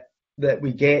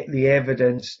we get the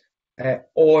evidence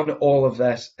on all of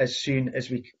this as soon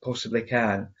as we possibly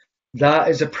can. That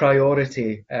is a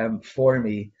priority for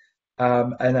me,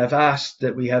 and I've asked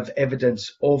that we have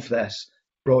evidence of this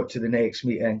brought to the next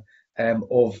meeting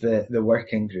of the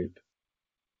working group.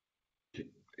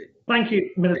 Thank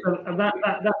you, Minister.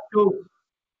 That shows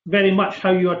very much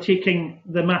how you are taking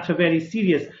the matter very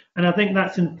serious, and I think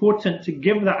that's important to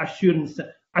give that assurance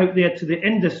out there to the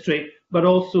industry, but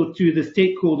also to the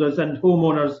stakeholders and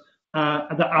homeowners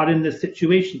that are in this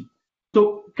situation.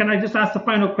 So can I just ask the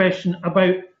final question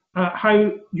about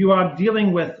how you are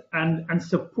dealing with and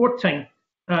supporting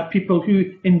people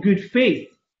who in good faith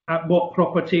bought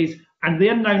properties, and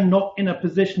they're now not in a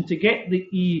position to get the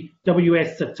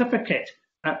EWS certificate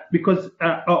because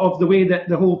of the way that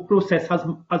the whole process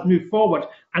has moved forward,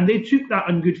 and they took that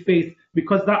in good faith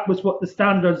because that was what the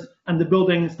standards and the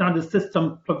building standards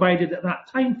system provided at that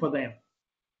time for them.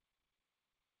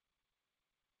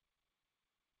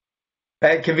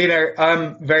 Convener,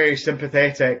 I'm very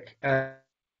sympathetic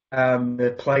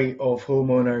the plight of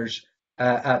homeowners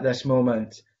at this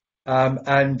moment,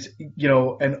 and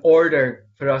in order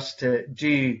for us to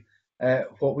do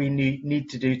what we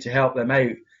need to do to help them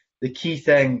out, the key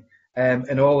thing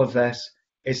in all of this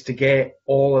is to get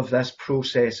all of this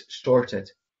process sorted,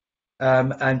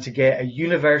 and to get a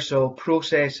universal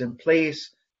process in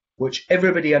place which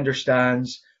everybody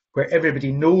understands, where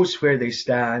everybody knows where they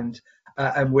stand,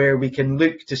 and where we can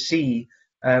look to see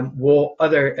what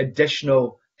other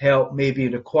additional help may be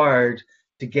required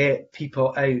to get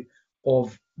people out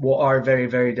of what are very,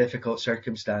 very difficult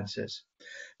circumstances.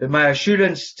 But my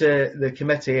assurance to the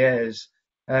committee is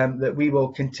that we will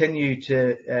continue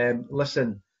to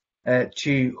listen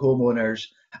to homeowners,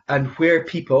 and where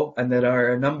people, and there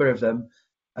are a number of them,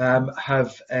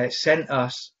 have sent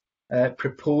us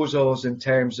proposals in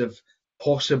terms of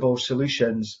possible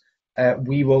solutions,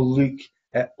 we will look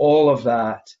at all of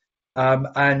that.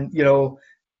 And, you know,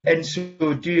 in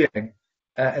so doing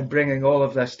and bringing all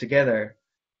of this together,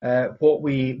 what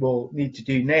we will need to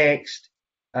do next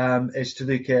is to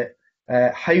look at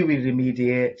how we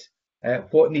remediate,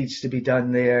 what needs to be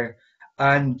done there.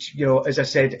 And, you know, as I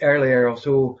said earlier,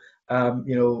 although,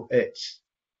 you know, it's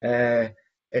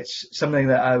something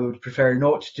that I would prefer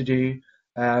not to do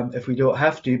if we don't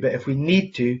have to, but if we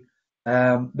need to,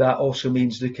 that also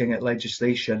means looking at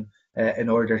legislation in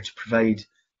order to provide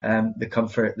the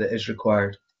comfort that is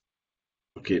required.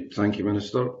 Okay, thank you,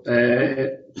 Minister.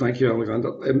 Thank you,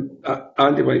 Alexander.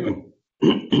 Andy Whiteman.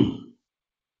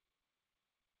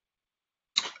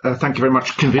 Thank you very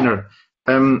much, Convener.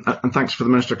 And thanks for the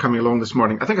Minister coming along this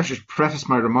morning. I think I should preface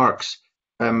my remarks.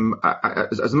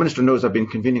 As the Minister knows, I've been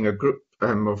convening a group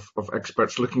of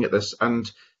experts looking at this, and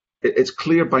it's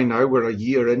clear by now, we're a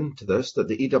year into this, that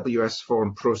the EWS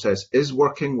form process is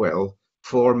working well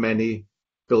for many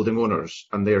building owners,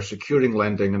 and they are securing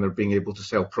lending and they're being able to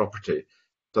sell property.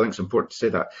 So I think it's important to say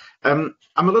that. I'm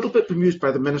a little bit bemused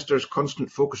by the Minister's constant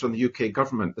focus on the UK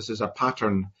government. This is a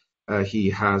pattern he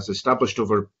has established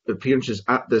over appearances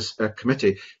at this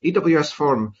committee. EWS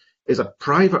form is a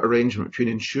private arrangement between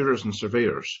insurers and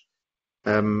surveyors,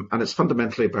 and it's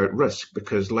fundamentally about risk,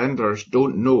 because lenders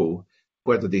don't know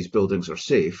whether these buildings are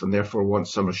safe and therefore want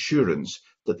some assurance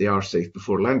that they are safe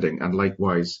before lending, and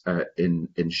likewise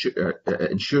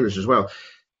insurers as well.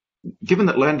 Given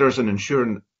that lenders and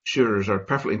insurers are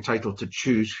perfectly entitled to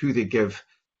choose who they give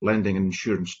lending and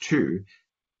insurance to,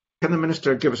 can the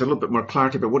Minister give us a little bit more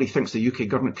clarity about what he thinks the UK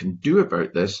government can do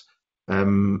about this,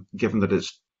 given that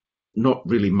it's not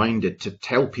really minded to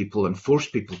tell people and force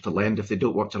people to lend if they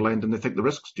don't want to lend and they think the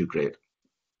risk's too great?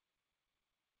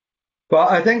 Well,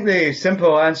 I think the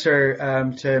simple answer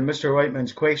to Mr.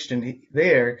 Whiteman's question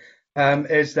there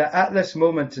is that at this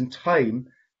moment in time,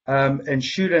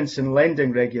 insurance and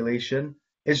lending regulation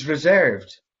is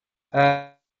reserved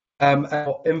and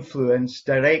will influence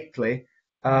directly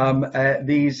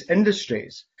these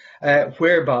industries,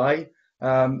 whereby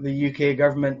the UK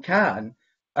government can.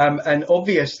 And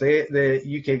obviously, the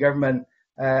UK government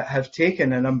have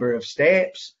taken a number of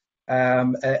steps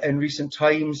in recent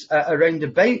times around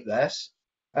about this,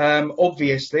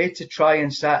 obviously to try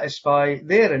and satisfy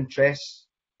their interests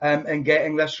in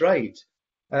getting this right.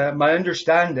 My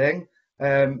understanding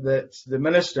that the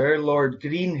Minister, Lord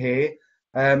Greenhay,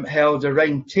 held a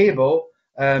round table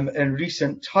in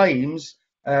recent times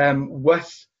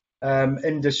with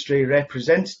industry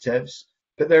representatives,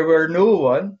 but there was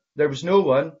no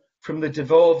one from the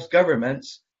devolved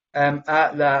governments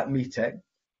at that meeting.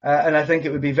 And I think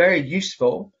it would be very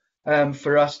useful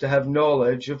for us to have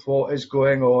knowledge of what is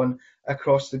going on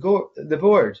across the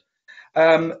board.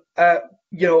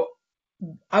 You know,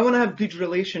 I want to have good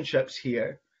relationships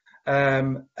here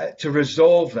to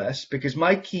resolve this, because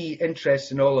my key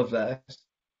interest in all of this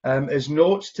is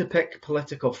not to pick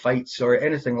political fights or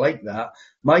anything like that.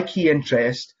 My key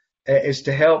interest is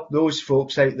to help those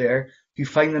folks out there who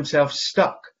find themselves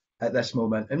stuck at this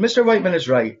moment. And Mr. Whiteman is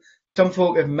right. Some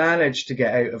folk have managed to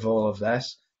get out of all of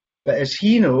this, but as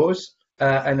he knows,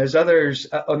 and as others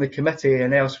on the committee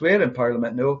and elsewhere in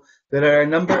Parliament know, there are a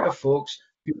number of folks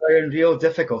who are in real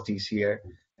difficulties here,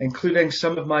 including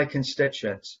some of my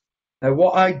constituents. Now,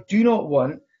 what I do not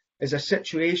want is a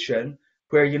situation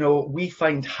where, you know, we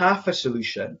find half a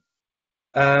solution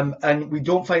and we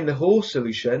don't find the whole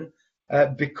solution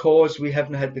because we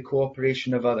haven't had the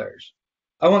cooperation of others.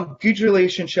 I want good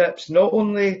relationships, not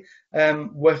only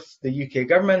with the UK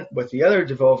government, with the other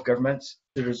devolved governments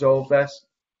to resolve this.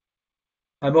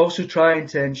 I'm also trying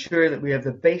to ensure that we have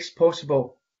the best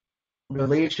possible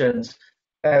relations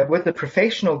with the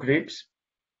professional groups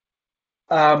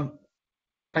and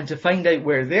to find out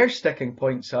where their sticking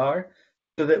points are,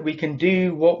 so that we can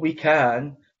do what we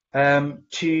can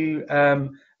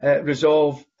to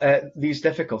resolve these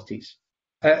difficulties.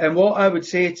 And what I would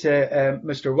say to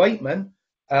Mr. Whiteman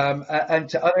and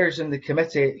to others in the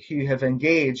committee who have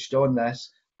engaged on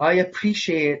this, I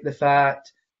appreciate the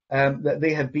fact that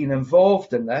they have been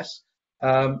involved in this.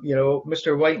 You know,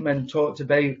 Mr. Whiteman talked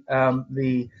about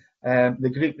the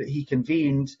group that he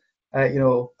convened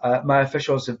my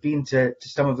officials have been to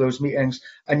some of those meetings,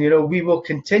 and we will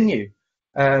continue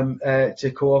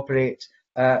to cooperate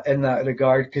in that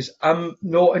regard, because I'm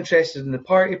not interested in the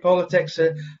party politics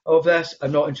of this.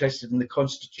 I'm not interested in the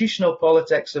constitutional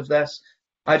politics of this.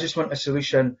 I just want a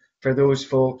solution for those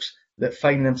folks that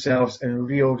find themselves in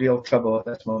real trouble at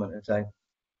this moment in time.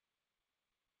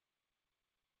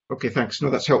 Okay, thanks. No,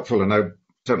 that's helpful, and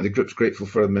certainly the group's grateful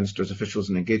for the Minister's officials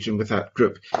in engaging with that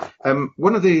group.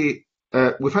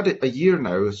 We've had it a year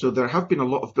now, so there have been a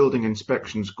lot of building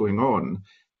inspections going on,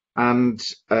 and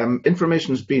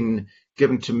information has been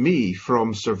given to me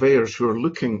from surveyors who are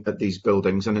looking at these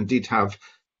buildings and indeed have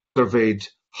surveyed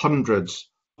hundreds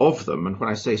of them. And when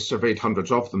I say surveyed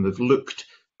hundreds of them, they've looked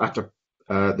at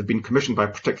they've been commissioned by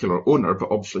a particular owner,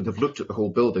 but obviously they've looked at the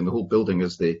whole building. The whole building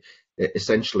is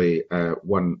essentially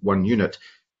one unit.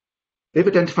 They've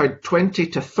identified 20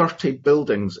 to 30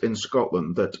 buildings in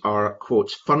Scotland that are,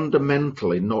 quote,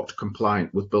 fundamentally not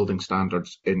compliant with building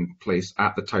standards in place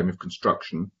at the time of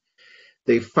construction.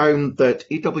 They found that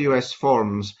EWS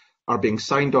forms are being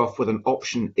signed off with an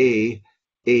option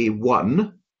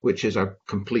A1, which is a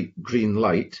complete green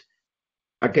light.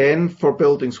 Again, for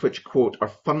buildings which, quote,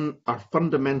 are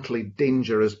fundamentally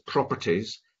dangerous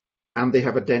properties, and they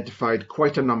have identified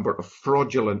quite a number of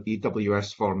fraudulent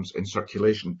EWS forms in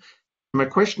circulation. My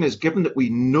question is, given that we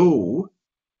know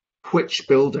which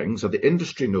buildings, or the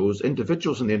industry knows,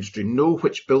 individuals in the industry know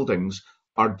which buildings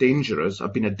are dangerous,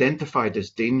 have been identified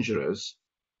as dangerous,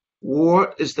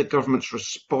 what is the government's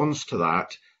response to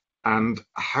that, and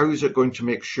how is it going to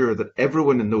make sure that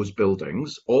everyone in those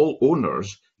buildings, all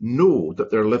owners, know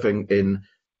that they're living in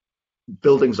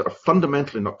buildings that are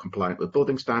fundamentally not compliant with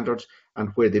building standards and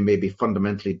where they may be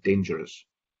fundamentally dangerous?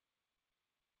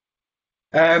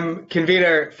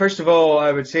 Convener, first of all,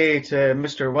 I would say to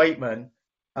Mr. Whiteman,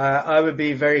 I would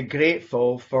be very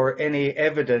grateful for any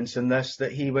evidence in this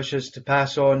that he wishes to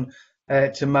pass on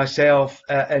to myself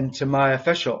and to my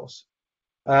officials.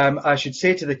 I should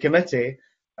say to the committee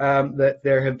that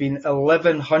there have been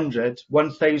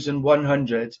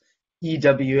 1,100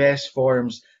 EWS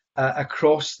forms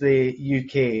across the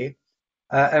UK,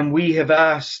 and we have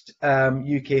asked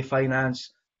UK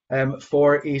Finance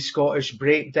for a Scottish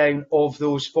breakdown of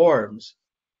those forms,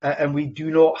 and we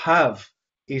do not have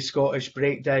a Scottish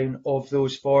breakdown of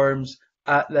those forms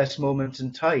at this moment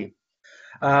in time.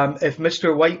 If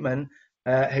Mr. Whiteman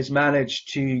has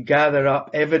managed to gather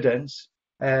up evidence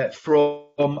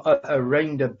from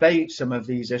around about some of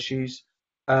these issues,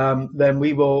 then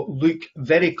we will look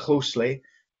very closely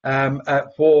at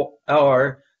what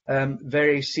are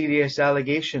very serious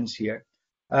allegations here.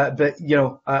 But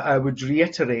I would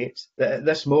reiterate that at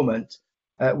this moment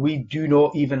we do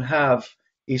not even have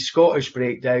a Scottish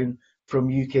breakdown from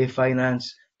UK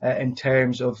Finance in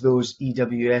terms of those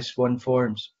EWS1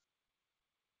 forms.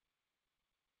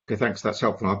 Okay, thanks. That's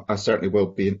helpful. I certainly will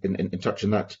be in touch in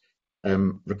that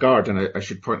regard. And I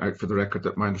should point out for the record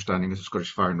that my understanding is the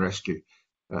Scottish Fire and Rescue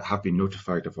have been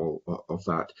notified of all of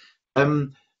that.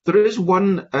 There is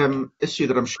one issue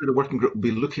that I'm sure the working group will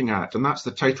be looking at, and that's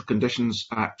the Title Conditions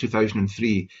Act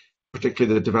 2003,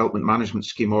 particularly the Development Management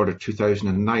Scheme Order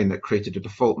 2009 that created a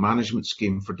default management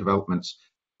scheme for developments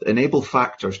that enable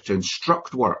factors to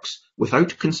instruct works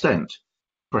without consent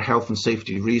for health and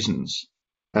safety reasons.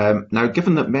 Now,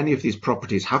 given that many of these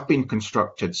properties have been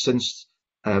constructed since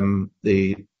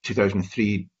the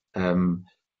 2003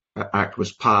 Act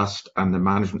was passed and the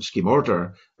Management Scheme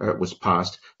Order was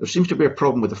passed, there seems to be a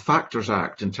problem with the Factors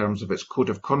Act in terms of its code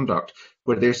of conduct,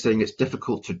 where they're saying it's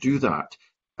difficult to do that.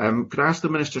 Could I ask the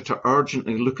Minister to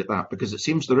urgently look at that, because it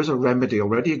seems there is a remedy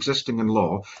already existing in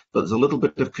law, but there's a little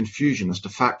bit of confusion as to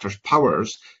Factors'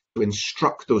 powers to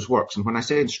instruct those works. And when I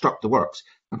say instruct the works,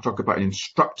 I'm talking about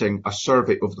instructing a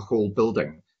survey of the whole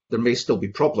building. There may still be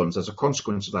problems as a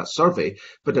consequence of that survey,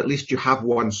 but at least you have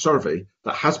one survey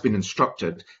that has been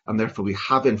instructed, and therefore we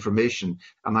have information,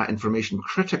 and that information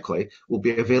critically will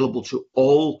be available to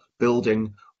all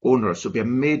building owners. So it'll be a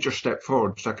major step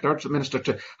forward. So I could urge the Minister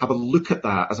to have a look at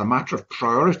that as a matter of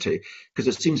priority,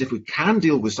 because it seems if we can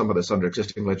deal with some of this under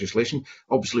existing legislation,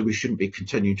 obviously we shouldn't be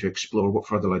continuing to explore what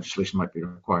further legislation might be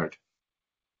required.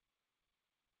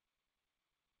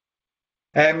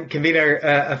 Convener,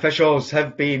 officials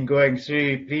have been going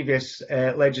through previous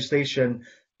legislation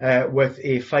with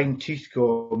a fine-tooth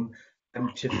comb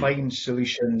to find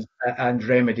solutions and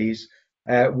remedies.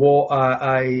 What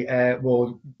I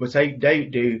will without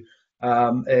doubt do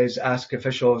is ask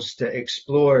officials to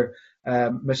explore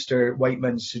Mr.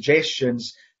 Whiteman's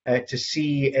suggestions to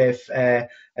see if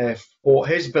what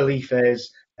his belief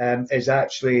is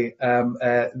actually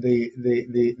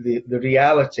the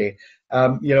reality. I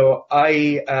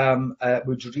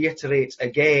would reiterate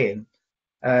again,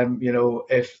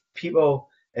 if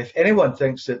anyone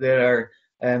thinks that there are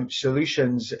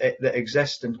solutions that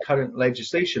exist in current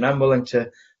legislation, I'm willing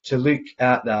to look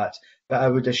at that. But I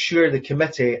would assure the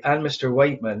committee and Mr.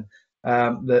 Whiteman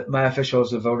that my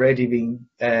officials have already been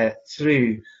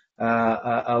through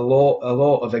a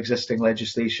lot of existing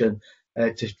legislation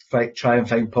to try and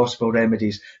find possible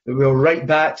remedies. But we'll write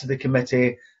back to the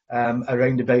committee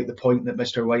around about the point that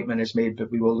Mr. Whiteman has made,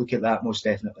 but we will look at that most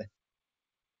definitely.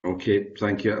 Okay,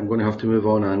 thank you. I'm going to have to move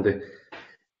on, Andy.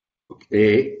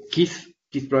 Keith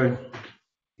Brown,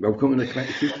 welcome to the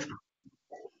committee, Keith.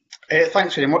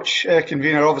 Thanks very much,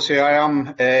 Convener. Obviously, I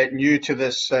am new to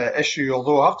this issue,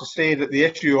 although I have to say that the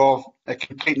issue of a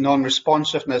complete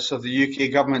non-responsiveness of the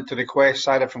UK Government to requests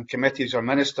either from committees or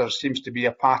ministers seems to be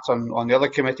a pattern on the other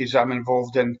committees that I'm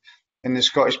involved in the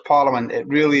Scottish Parliament. It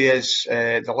really is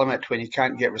the limit when you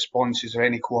can't get responses or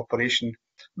any cooperation. I'm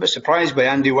a bit surprised by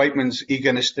Andy Whiteman's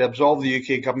eagerness to absolve the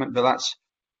UK Government, but that's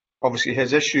obviously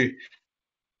his issue.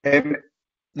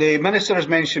 The Minister has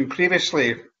mentioned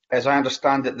previously, as I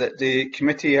understand it, that the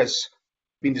committee has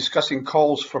been discussing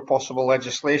calls for possible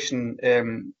legislation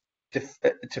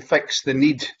to fix the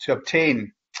need to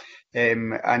obtain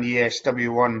an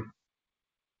ESW1.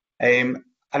 And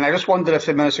I just wonder if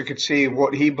the Minister could say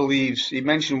what he believes. He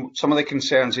mentioned some of the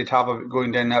concerns he'd have of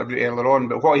going down that route earlier on,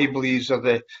 but what he believes are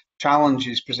the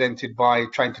challenges presented by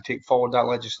trying to take forward that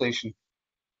legislation.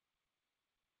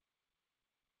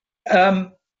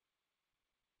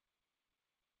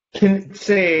 Can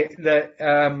say that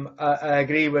I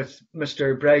agree with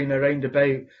Mr. Brown around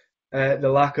about the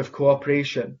lack of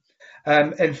cooperation.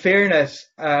 In fairness,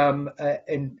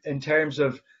 in terms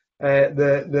of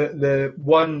the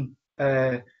one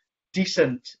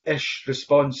decent-ish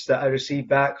response that I received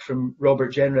back from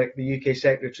Robert Jenrick, the UK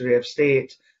Secretary of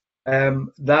State,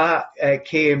 that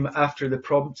came after the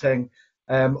prompting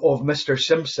of Mr.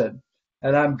 Simpson.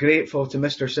 And I'm grateful to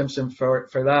Mr. Simpson for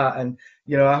that. And,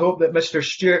 I hope that Mr.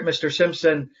 Stewart, Mr.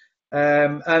 Simpson,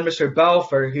 and Mr.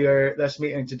 Balfour, who are at this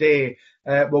meeting today,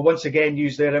 will once again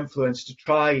use their influence to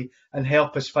try and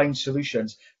help us find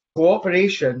solutions.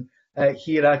 Cooperation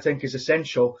here, I think, is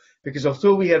essential, because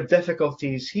although we have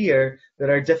difficulties here,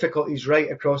 there are difficulties right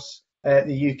across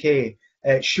the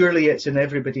UK. Surely it's in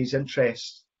everybody's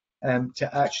interest to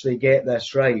actually get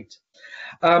this right.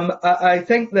 I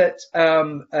think that,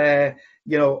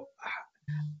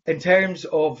 in terms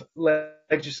of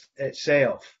legislation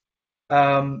itself,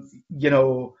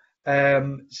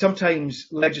 sometimes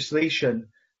legislation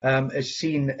is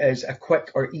seen as a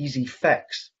quick or easy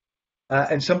fix.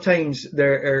 And sometimes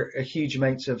there are huge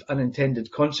amounts of unintended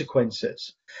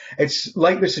consequences. It's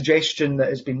like the suggestion that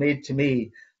has been made to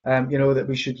me, that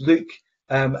we should look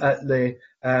at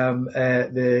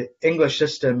the English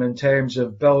system in terms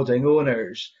of building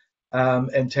owners,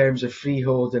 in terms of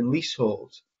freehold and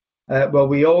leasehold. Well,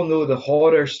 we all know the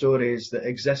horror stories that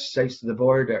exist south of the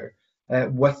border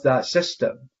with that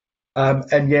system.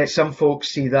 And yet some folks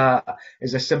see that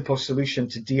as a simple solution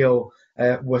to deal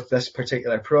with this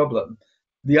particular problem.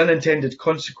 The unintended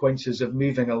consequences of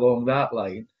moving along that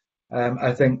line,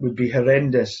 I think, would be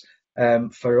horrendous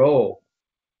for all.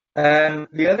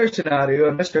 The other scenario,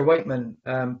 and Mr. Whiteman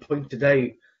pointed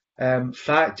out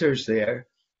factors there,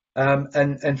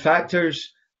 and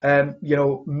factors,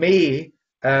 may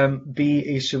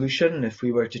be a solution if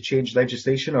we were to change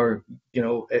legislation, or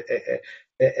it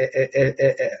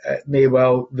may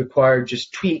well require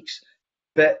just tweaks.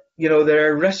 But there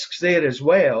are risks there as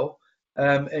well,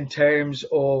 in terms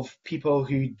of people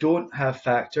who don't have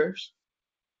factors,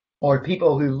 or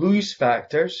people who lose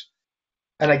factors,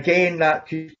 and again that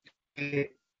could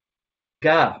create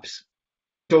gaps.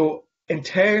 So in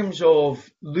terms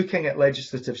of looking at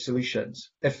legislative solutions,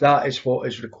 if that is what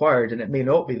is required, and it may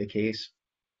not be the case,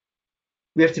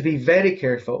 we have to be very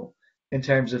careful in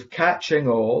terms of catching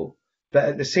all, but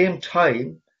at the same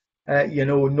time,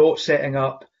 not setting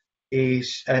up a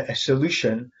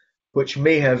solution which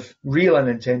may have real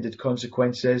unintended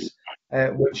consequences,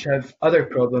 which have other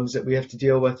problems that we have to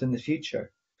deal with in the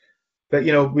future. But,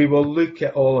 we will look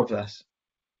at all of this.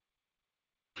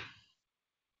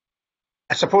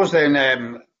 I suppose then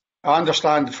I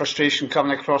understand the frustration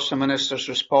coming across the Minister's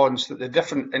response that the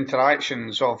different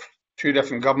interactions of two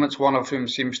different governments, one of whom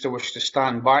seems to wish to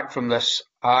stand back from this,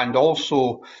 and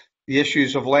also the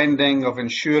issues of lending, of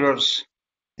insurers,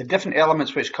 the different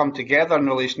elements which come together in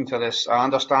relation to this. I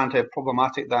understand how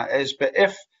problematic that is. But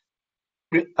I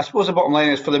suppose the bottom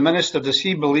line is, for the Minister, does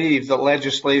he believe that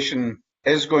legislation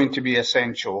is going to be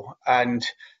essential? And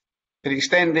To the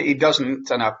extent that he doesn't,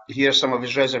 and I hear some of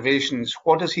his reservations,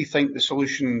 what does he think the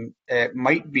solution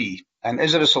might be? And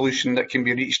is there a solution that can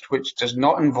be reached which does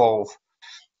not involve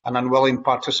an unwilling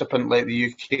participant like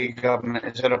the UK government?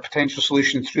 Is there a potential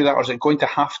solution through that, or is it going to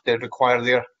have to require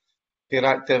their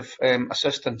active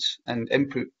assistance and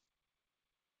input?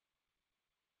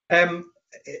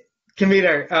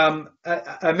 Convener,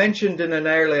 I mentioned in an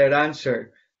earlier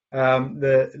answer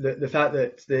the fact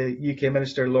that the UK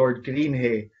Minister, Lord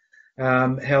Greenhay,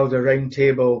 held a round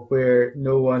table where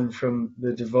no one from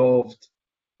the devolved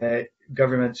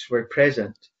governments were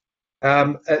present.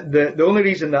 The only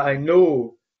reason that I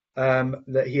know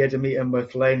that he had a meeting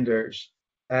with lenders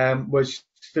was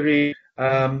through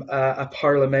a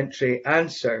parliamentary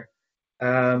answer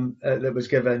that was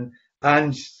given,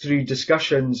 and through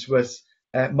discussions with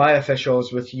my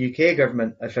officials, with UK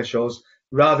government officials,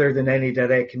 rather than any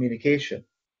direct communication.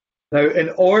 Now, in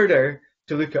order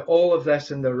to look at all of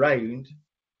this in the round,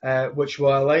 which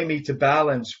will allow me to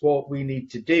balance what we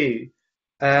need to do,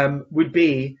 would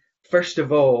be, first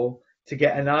of all, to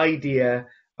get an idea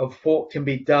of what can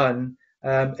be done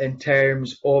in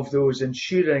terms of those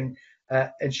insurance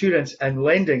and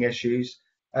lending issues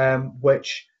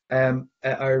which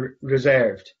are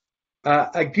reserved.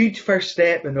 A good first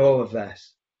step in all of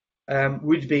this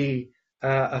would be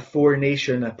a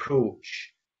four-nation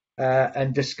approach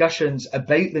and discussions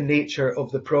about the nature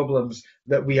of the problems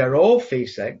that we are all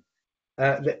facing,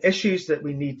 the issues that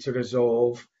we need to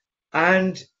resolve,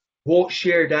 and what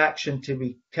shared action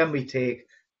can we take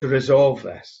to resolve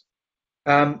this.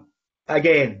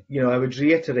 Again, I would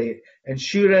reiterate,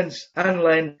 insurance and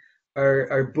lending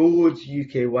are both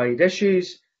UK-wide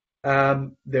issues.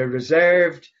 They're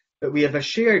reserved, but we have a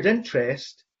shared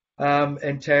interest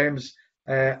in terms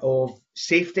of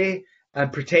safety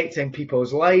and protecting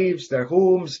people's lives, their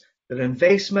homes, their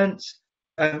investments.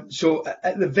 So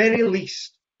at the very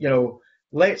least,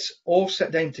 let's all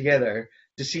sit down together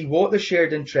to see what the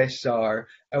shared interests are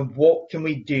and what can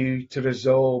we do to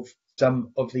resolve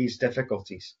some of these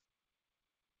difficulties.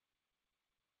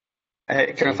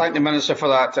 Can I thank the Minister for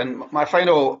that? And my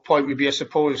final point would be, I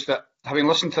suppose, that having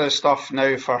listened to this stuff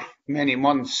now for many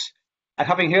months, and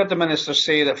having heard the Minister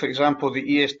say that, for example, the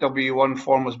ESW1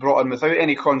 form was brought in without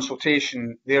any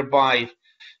consultation, thereby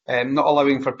not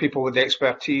allowing for people with the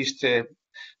expertise to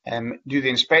do the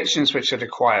inspections which are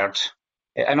required.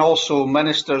 And also,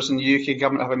 ministers in the UK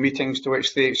government have meetings to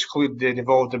which they exclude the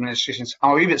devolved administrations.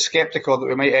 I'm a wee bit sceptical that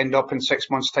we might end up in 6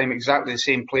 months' time exactly the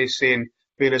same place saying,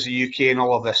 where is the UK in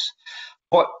all of this?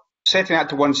 But setting that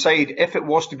to one side, if it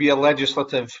was to be a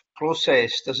legislative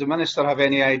process, does the Minister have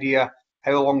any idea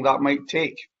how long that might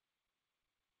take?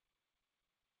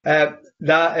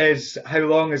 That is how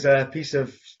long is a piece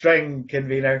of string,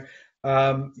 Convener.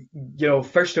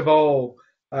 First of all,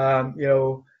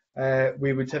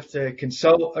 we would have to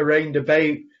consult around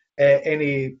about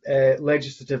any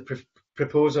legislative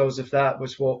proposals if that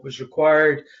was what was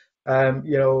required.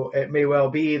 It may well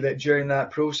be that during that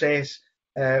process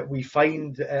we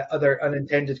find other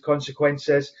unintended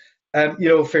consequences.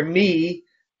 For me,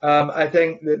 I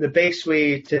think that the best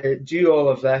way to do all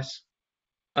of this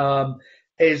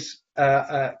is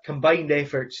combined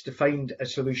efforts to find a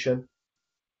solution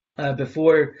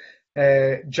before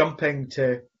jumping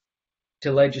to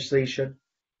legislation.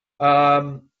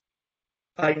 I'm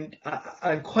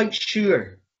quite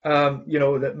sure,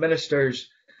 that ministers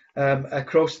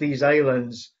across these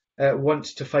islands want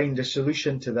to find a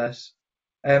solution to this.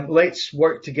 Let's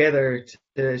work together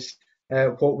to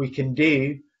what we can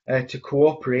do to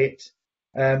cooperate,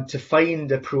 to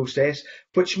find a process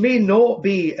which may not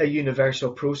be a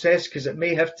universal process, because it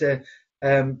may have to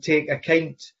take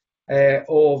account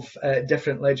of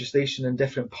different legislation in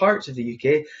different parts of the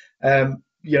UK.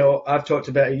 I've talked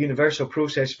about a universal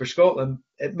process for Scotland.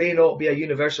 It may not be a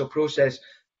universal process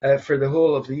for the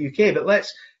whole of the UK, but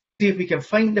let's see if we can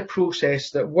find a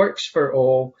process that works for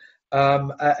all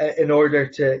in order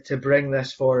to bring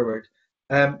this forward.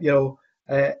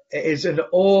 It is in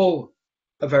all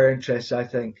of our interests, I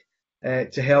think,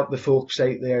 to help the folks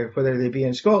out there, whether they be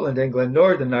in Scotland, England,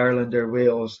 Northern Ireland or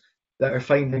Wales, that are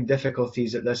finding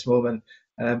difficulties at this moment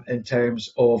in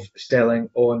terms of selling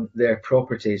on their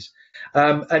properties.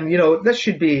 This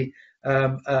should be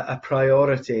a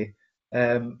priority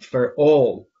for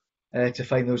all to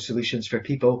find those solutions for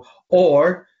people.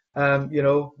 Or,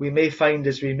 we may find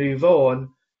as we move on,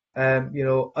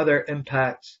 other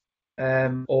impacts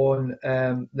on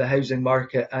the housing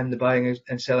market and the buying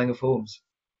and selling of homes.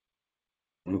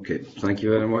 Okay, thank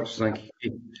you very much. Thank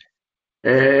you.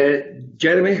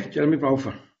 Jeremy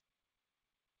Balfour.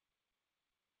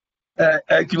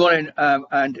 Good morning,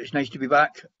 and it's nice to be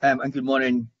back. And good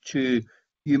morning to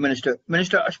you, Minister.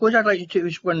 Minister, I suppose I'd like to take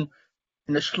this one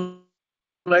in a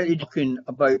slightly different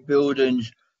about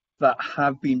buildings that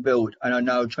have been built and are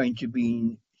now trying to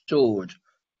be sold.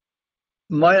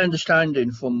 My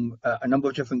understanding from a number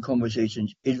of different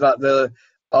conversations is that there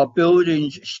are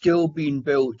buildings still being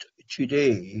built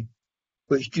today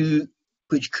which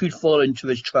could fall into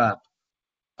this trap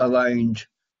around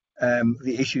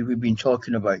the issue we've been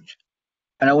talking about.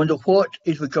 And I wonder, what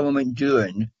is the government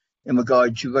doing in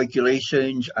regard to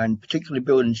regulations and particularly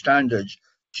building standards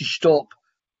to stop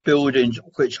buildings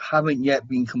which haven't yet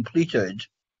been completed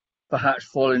perhaps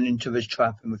falling into this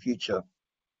trap in the future?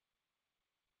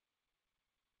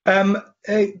 Convener,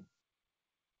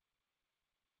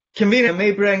 I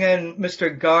may bring in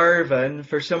Mr. Garvin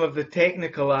for some of the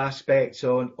technical aspects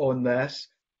on this,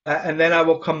 and then I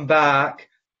will come back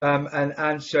and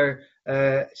answer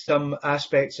some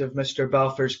aspects of Mr.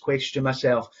 Balfour's question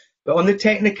myself. But on the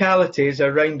technicalities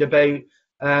around about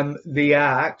the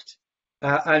Act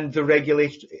and the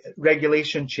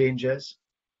regulation changes,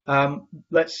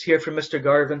 let's hear from Mr.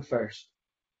 Garvin first.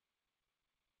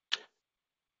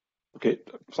 Okay,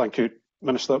 thank you,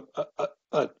 Minister.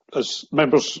 As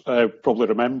members probably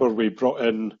remember, we brought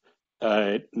in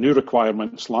new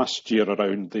requirements last year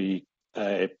around the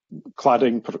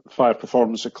cladding, fire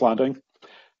performance of cladding,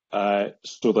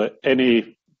 so that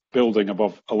any building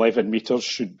above 11 metres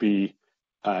should be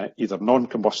either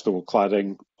non-combustible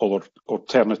cladding or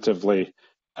alternatively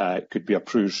could be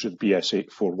approved through BS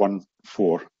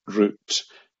 8414 route.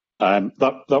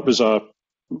 That was a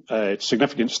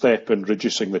significant step in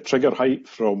reducing the trigger height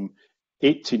from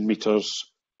 18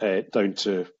 metres down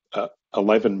to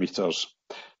 11 metres.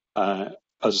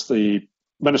 As the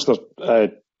Minister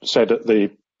said at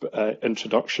the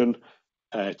introduction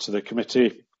to the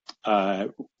committee,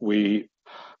 we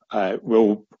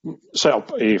will set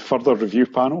up a further review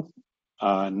panel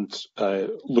and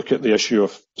look at the issue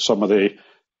of some of the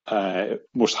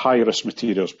most high-risk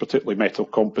materials, particularly metal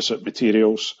composite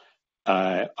materials,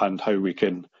 and how we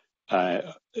can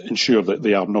ensure that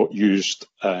they are not used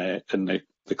in the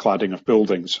cladding of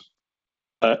buildings.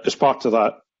 As part of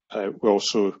that, we'll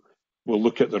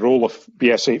look at the role of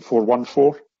BS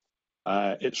 8414.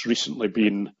 It's recently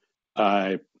been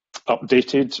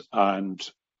updated,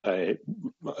 and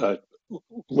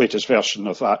latest version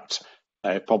of that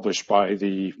published by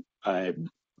the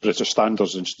British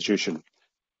Standards Institution.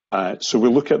 So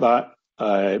we'll look at that.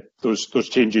 Those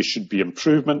changes should be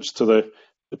improvements to the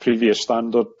previous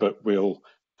standard, but we'll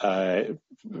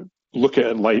look at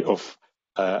it in light of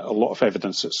a lot of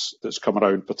evidence that's come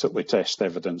around, particularly test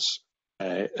evidence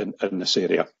in this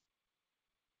area.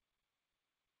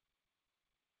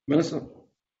 Minister.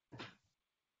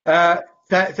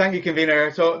 Thank you, Convener.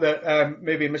 I thought that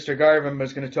maybe Mr. Garvin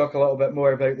was going to talk a little bit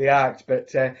more about the Act,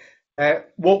 but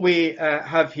what we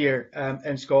have here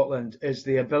in Scotland is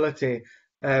the ability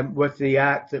with the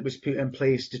Act that was put in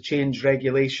place to change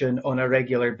regulation on a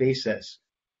regular basis,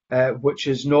 which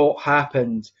has not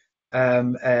happened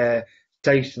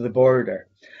south of the border.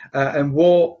 And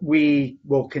what we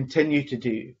will continue to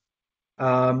do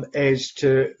is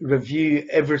to review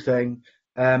everything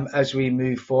as we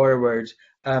move forward,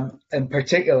 in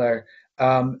particular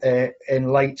in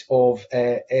light of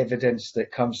evidence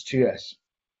that comes to us.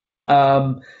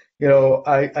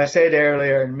 I said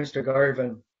earlier, and Mr.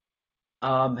 Garvin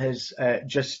has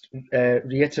just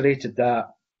reiterated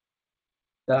that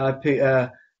I put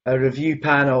a review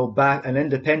panel back, an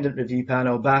independent review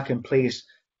panel back in place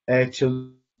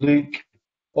to look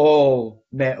all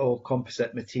metal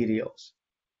composite materials.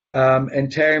 In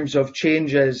terms of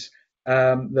changes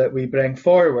that we bring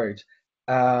forward,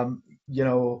 on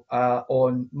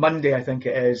Monday, I think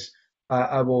it is,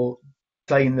 I will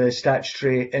sign the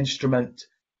statutory instrument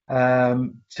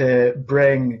to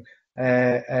bring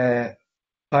fire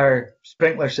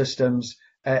sprinkler systems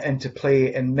into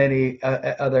play in many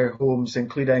other homes,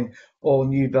 including all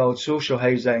new build social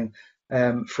housing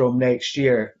from next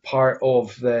year, part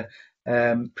of the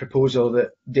proposal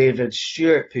that David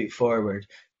Stewart put forward.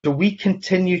 So we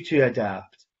continue to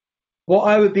adapt. What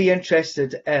I would be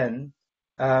interested in,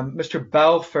 Mr.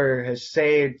 Balfour has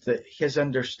said that his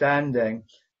understanding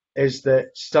is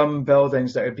that some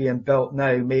buildings that are being built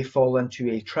now may fall into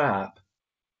a trap.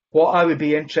 What I would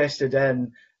be interested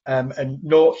in, and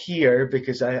not here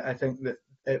because I think that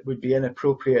it would be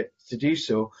inappropriate to do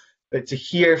so, but to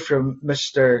hear from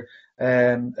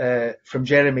from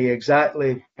Jeremy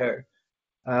exactly where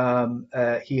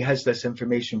he has this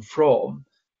information from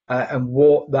and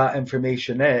what that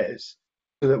information is,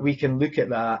 so that we can look at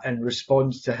that and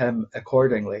respond to him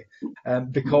accordingly.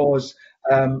 Because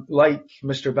like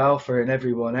Mr. Balfour and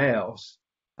everyone else,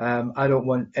 I don't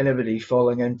want anybody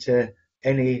falling into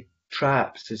any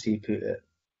traps, as he put it.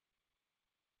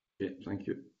 Okay, thank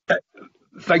you.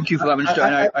 Thank you for that, Minister,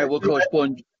 and I will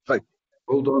correspond. Sorry.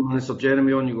 Hold on, Minister.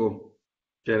 Jeremy, on you go.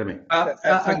 Jeremy.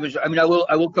 Thank you. I mean,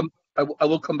 I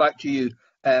will come back to you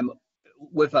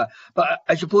with that. But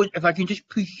I suppose if I can just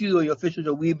push you or your officials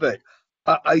a wee bit,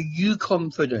 are you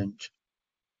confident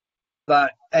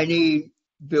that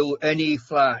any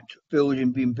flat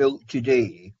building being built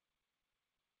today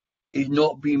is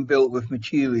not being built with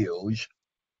materials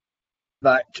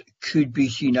that could be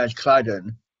seen as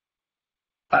cladding?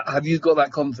 Have you got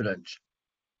that confidence?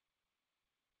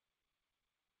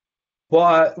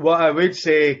 What I would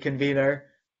say, convener,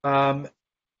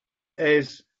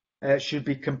 is should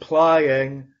be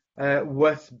complying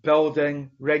with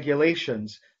building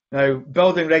regulations. Now,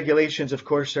 building regulations, of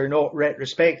course, are not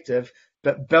retrospective,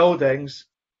 but buildings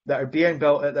that are being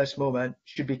built at this moment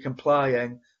should be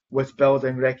complying with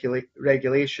building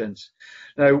regulations.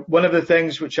 Now, one of the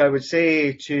things which I would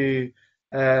say to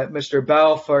Mr.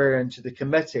 Balfour and to the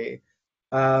committee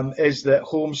is that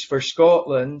Homes for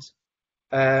Scotland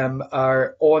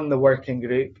are on the working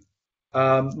group.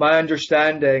 My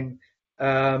understanding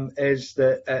is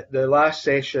that at the last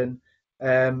session,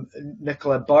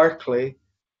 Nicola Barclay,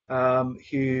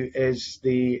 who is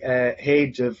the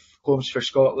head of Homes for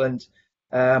Scotland,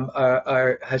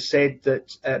 has said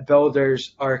that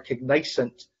builders are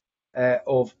cognizant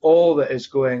of all that is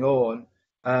going on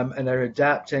and are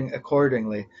adapting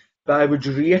accordingly. But I would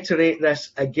reiterate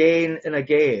this again and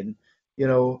again,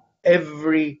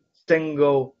 every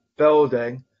single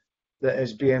building that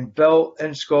is being built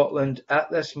in Scotland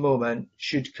at this moment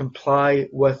should comply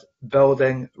with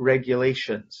building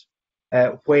regulations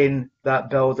when that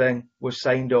building was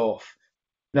signed off.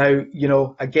 Now,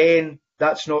 again,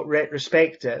 that's not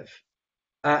retrospective.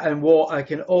 And what I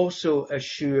can also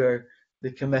assure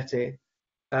the committee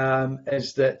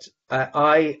is that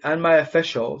I and my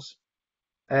officials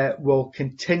will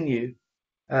continue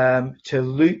to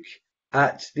look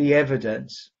at the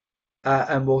evidence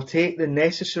and will take the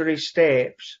necessary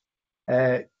steps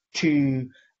to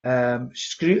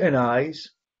scrutinise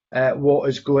what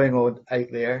is going on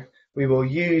out there. We will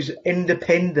use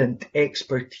independent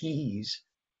expertise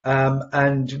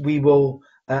and we will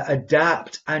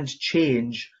adapt and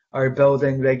change our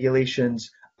building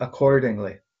regulations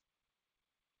accordingly.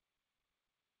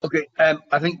 Okay,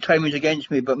 I think time is against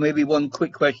me, but maybe one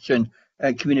quick question,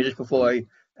 Convener, just before I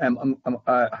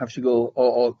have to go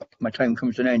or my time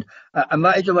comes to an end. And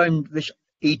that is around this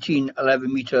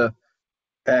 11 metre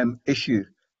issue.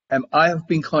 I have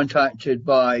been contacted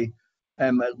by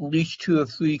at least 2 or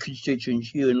 3 constituents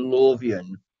here in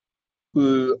Lothian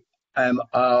who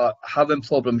are having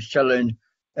problems selling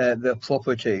their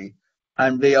property,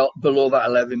 and they are below that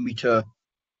 11 metre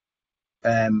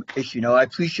issue. Now, I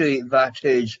appreciate that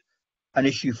is an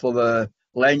issue for the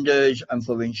lenders and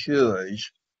for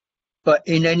insurers, but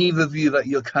in any review that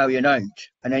you're carrying out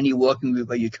and any working group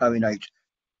that you're carrying out,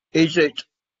 is it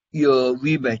your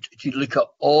remit to look at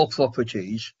all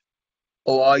properties,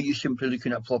 or are you simply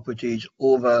looking at properties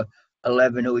over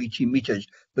 11 or 18 metres?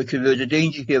 Because there's a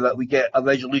danger here that we get a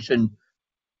resolution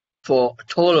for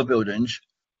taller buildings,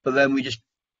 but then we just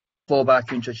fall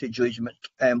back into a situation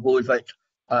that those that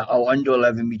are under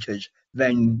 11 metres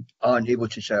then aren't able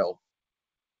to sell.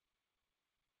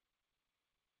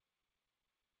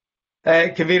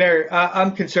 Convener,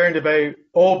 I'm concerned about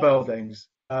all buildings,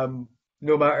 no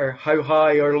matter how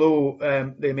high or low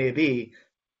they may be.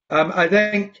 I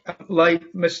think,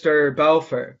 like Mr.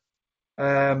 Balfour,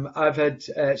 I've had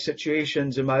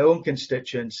situations in my own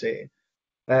constituency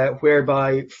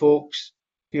whereby folks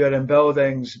who are in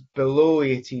buildings below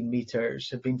 18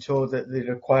 metres have been told that they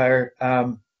require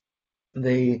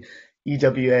the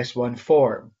EWS1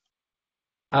 form.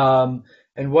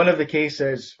 In one of the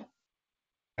cases,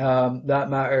 that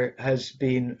matter has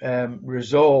been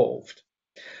resolved.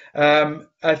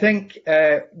 I think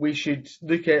we should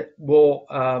look at what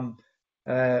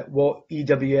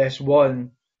EWS1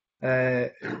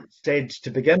 said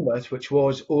to begin with, which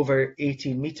was over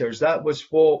 18 metres. That was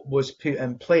what was put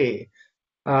in play.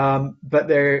 But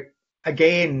there,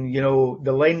 again,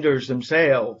 the lenders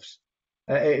themselves,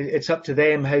 it's up to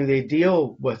them how they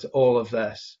deal with all of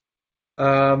this.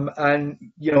 And,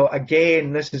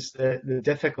 again, this is the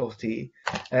difficulty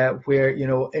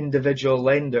where, individual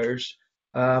lenders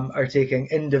are taking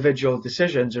individual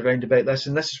decisions around about this.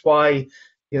 And this is why,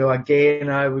 again,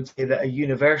 I would say that a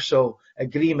universal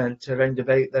agreement around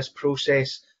about this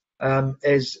process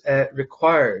is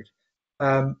required.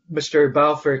 Mr.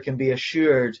 Balfour can be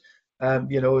assured,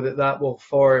 that will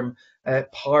form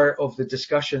part of the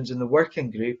discussions in the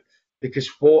working group, because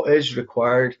what is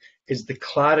required is the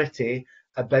clarity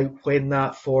about when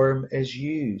that form is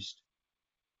used.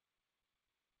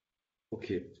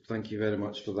 Okay, thank you very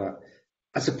much for that.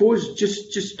 I suppose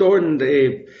just on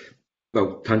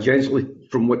well, tangentially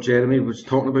from what Jeremy was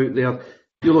talking about there,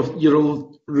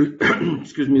 you'll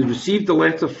excuse me, received a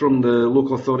letter from the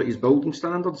local authority's building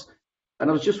standards, and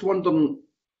I was just wondering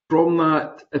from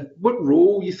that, what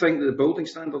role you think that the building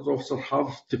standards officer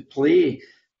have to play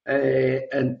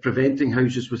in preventing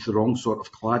houses with the wrong sort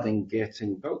of cladding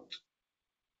getting built?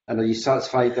 And are you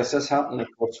satisfied this is happening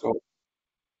across Scotland?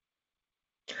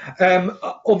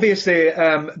 Obviously,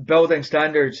 building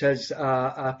standards has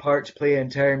a part to play in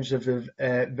terms of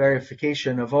the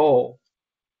verification of all.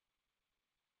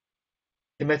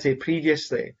 Committee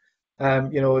previously,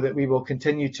 that we will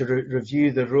continue to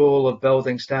review the role of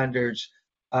building standards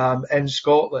in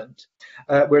Scotland.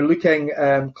 We're looking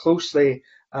closely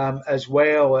as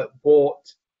well at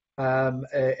what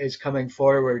is coming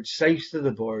forward south of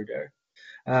the border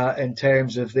in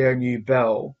terms of their new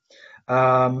bill.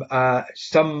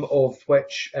 Some of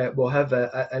which will have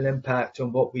an impact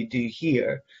on what we do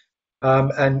here.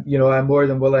 And, I'm more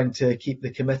than willing to keep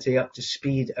the committee up to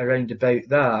speed around about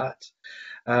that.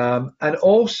 And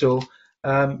also,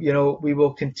 we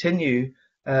will continue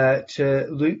to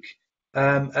look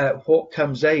at what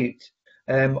comes out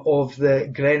of the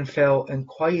Grenfell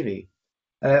inquiry.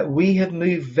 We have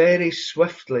moved very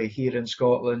swiftly here in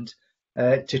Scotland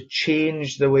to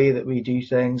change the way that we do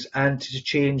things and to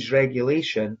change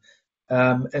regulation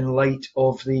in light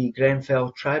of the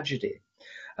Grenfell tragedy.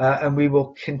 And we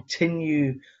will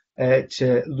continue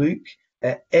to look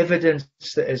at evidence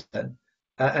that is done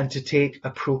and to take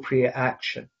appropriate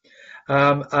action.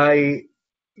 I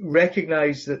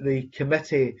recognise that the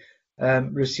committee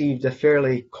received a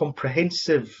fairly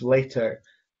comprehensive letter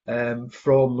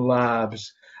from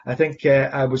Labs. I think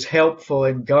I was helpful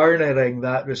in garnering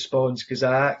that response because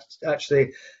I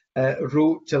actually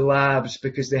wrote to Labs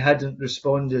because they hadn't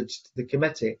responded to the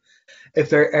committee. If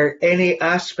there are any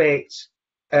aspects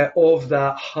of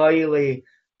that highly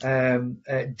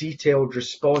detailed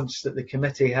response that the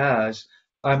committee has,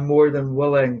 I'm more than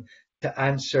willing to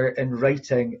answer in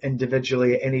writing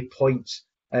individually at any points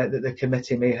that the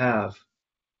committee may have.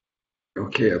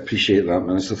 Okay, I appreciate that,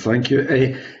 Minister. Thank you.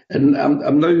 And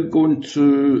I'm now going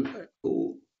to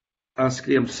ask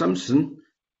Graham Simpson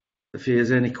if he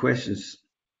has any questions.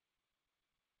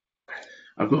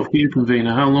 I've got a few,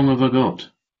 Convener. How long have I got?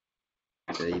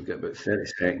 You've got about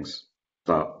 30 seconds.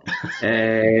 Start.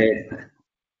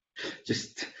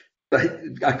 Just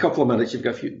a couple of minutes. You've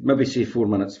got a few, maybe say 4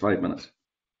 minutes, 5 minutes.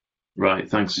 Right.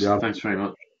 Thanks. Yeah. Thanks very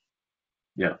much.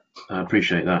 Yeah, I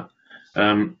appreciate that.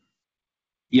 I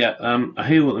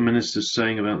hear what the Minister's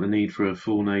saying about the need for a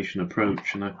full nation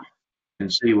approach, and I can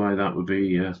see why that would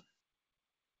be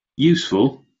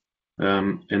useful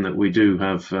in that we do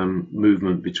have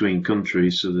movement between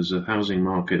countries, so there's a housing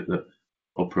market that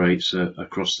operates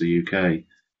across the UK.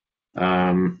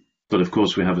 But of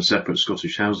course we have a separate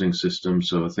Scottish housing system,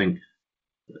 so I think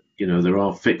there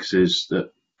are fixes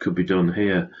that could be done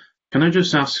here. Can I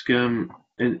just ask,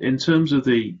 in terms of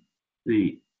the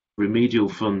remedial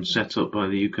fund set up by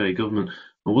the UK government,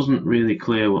 I wasn't really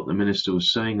clear what the Minister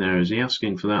was saying there. Is he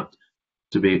asking for that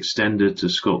to be extended to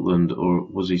Scotland, or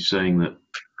was he saying that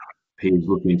he's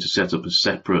looking to set up a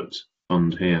separate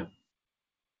fund here?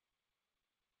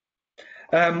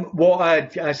 What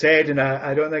I said, and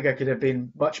I don't think I could have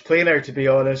been much plainer, to be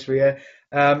honest with you,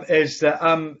 is that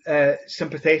I'm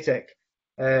sympathetic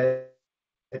to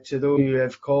those who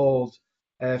have called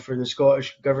for the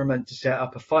Scottish Government to set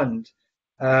up a fund.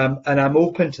 And I'm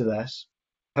open to this.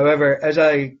 However, as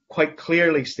I quite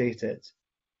clearly stated,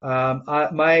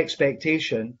 my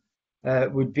expectation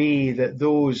would be that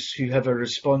those who have a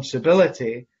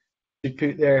responsibility should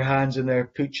put their hands in their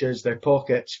pooches, their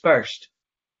pockets first,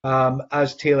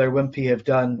 as Taylor Wimpey have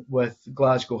done with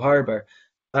Glasgow Harbour.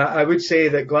 I would say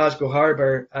that Glasgow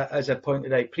Harbour, as I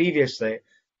pointed out previously,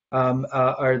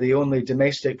 are the only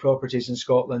domestic properties in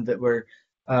Scotland that were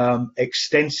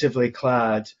extensively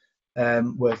clad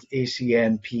with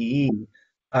ACNPE.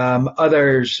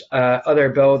 Other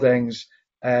buildings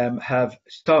have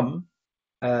some,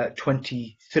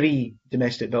 23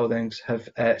 domestic buildings have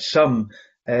some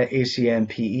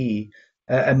ACNPE.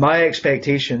 And my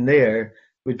expectation there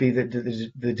would be that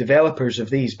the developers of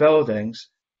these buildings,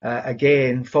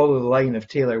 again, follow the line of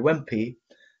Taylor Wimpey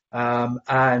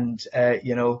and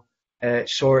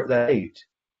sort that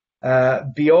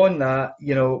out. Beyond that,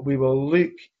 we will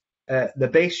look at the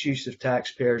best use of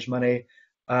taxpayers' money,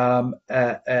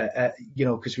 because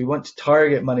we want to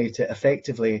target money to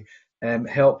effectively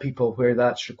help people where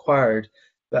that's required.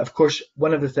 But of course,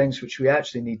 one of the things which we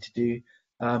actually need to do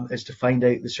is to find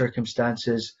out the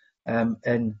circumstances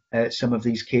in some of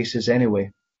these cases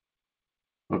anyway.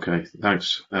 Okay,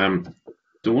 thanks.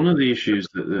 So one of the issues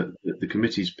that the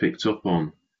committee's picked up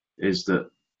on is that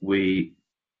when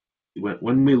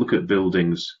we look at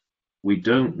buildings, we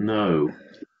don't know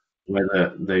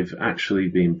whether they've actually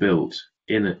been built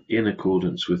in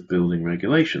accordance with building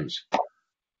regulations.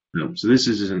 So this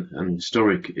is an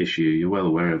historic issue. You're well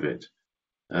aware of it.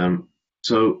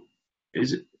 So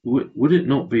would it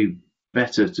not be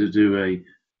better to do a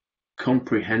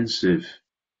comprehensive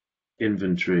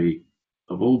inventory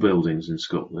of all buildings in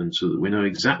Scotland so that we know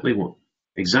exactly what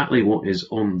is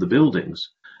on the buildings?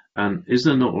 And is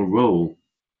there not a role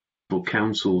for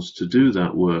councils to do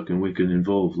that work, and we can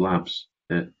involve labs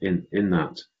in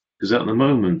that? Because at the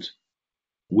moment,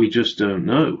 we just don't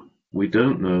know. We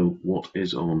don't know what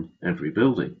is on every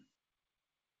building.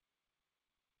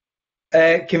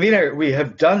 Convener, we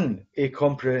have done a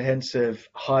comprehensive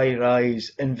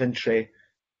high-rise inventory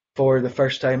for the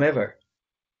first time ever.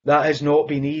 That has not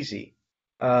been easy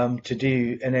to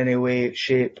do in any way,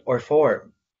 shape or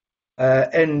form.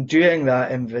 In doing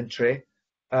that inventory,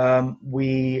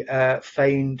 we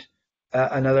found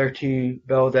another 2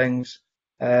 buildings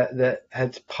that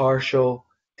had partial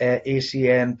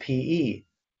ACM PE.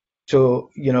 So,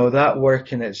 that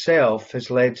work in itself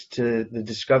has led to the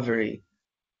discovery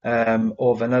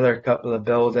of another couple of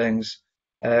buildings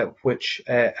which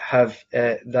have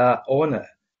that on it.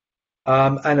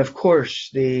 And of course,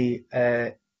 the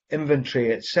inventory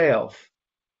itself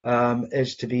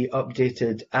is to be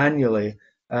updated annually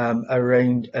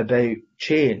around about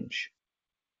change.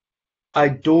 I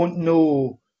don't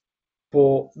know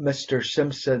what Mr.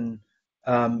 Simpson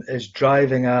is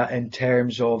driving at in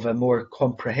terms of a more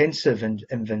comprehensive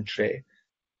inventory.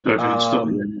 Can I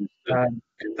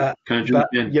jump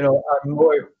in?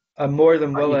 I'm more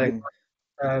than willing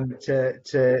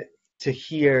to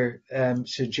hear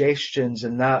suggestions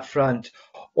in that front,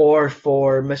 or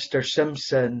for Mr.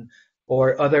 Simpson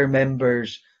or other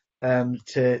members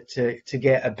to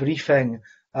get a briefing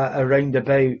around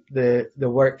about the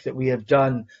work that we have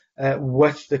done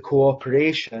with the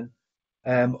cooperation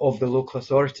of the local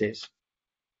authorities.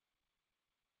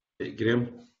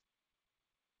 Graham?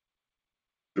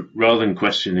 Rather than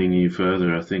questioning you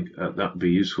further, I think that would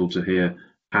be useful to hear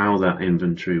how that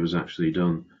inventory was actually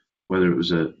done, whether it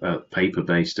was a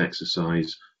paper-based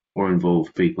exercise or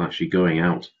involved people actually going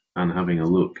out and having a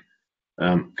look.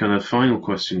 Kind of final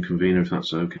question, Convener, if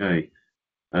that's okay.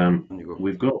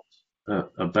 We've got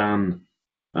a ban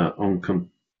on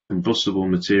combustible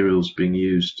materials being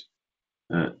used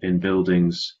in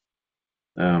buildings,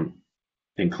 in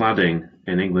cladding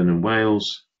in England and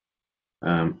Wales,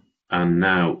 and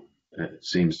now it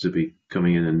seems to be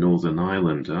coming in Northern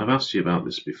Ireland. And I've asked you about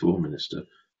this before, Minister.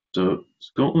 So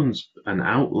Scotland's an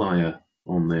outlier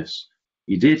on this.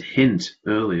 You did hint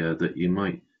earlier that you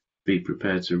might be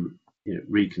prepared to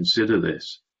reconsider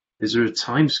this. Is there a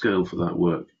timescale for that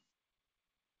work?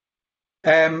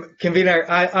 Convener,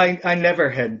 I never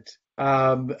hint.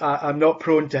 I'm not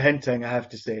prone to hinting, I have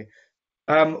to say.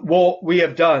 What we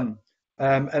have done,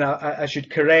 and I should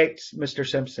correct Mr.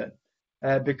 Simpson,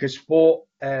 because what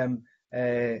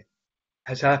has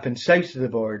happened south of the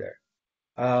border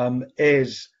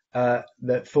is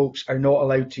that folks are not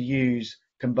allowed to use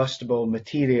combustible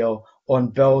material on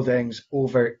buildings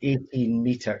over 18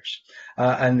 metres,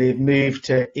 and they've moved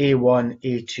to A1,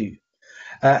 A2.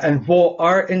 And what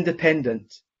our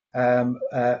independent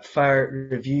fire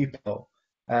review panel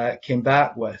came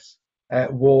back with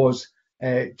was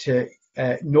to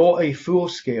not a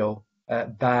full-scale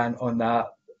ban on that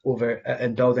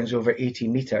in buildings over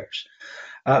 18 metres,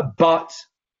 but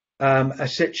a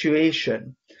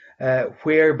situation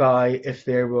whereby if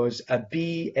there was a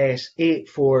BS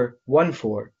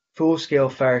 8414 full-scale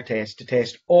fire test to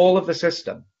test all of the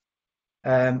system,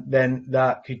 then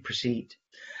that could proceed.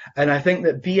 And I think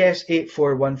that BS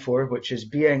 8414, which is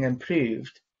being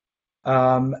improved,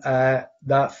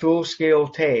 that full-scale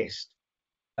test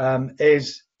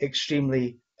is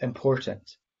extremely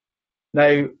important.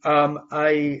 Now,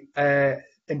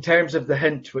 in terms of the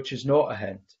hint, which is not a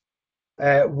hint,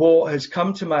 what has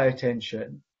come to my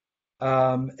attention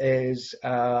is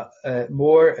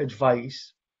more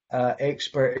advice,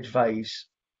 expert advice,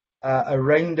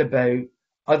 around about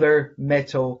other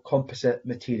metal composite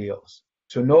materials.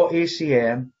 So not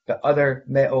ACM, but other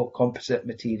metal composite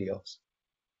materials.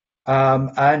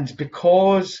 And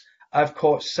because I've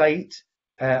caught sight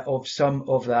of some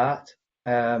of that,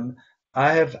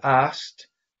 I have asked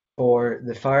for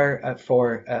the fire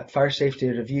safety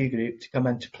review group to come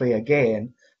into play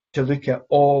again to look at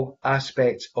all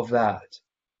aspects of that.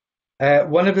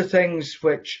 One of the things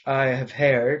which I have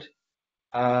heard,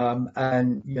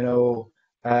 and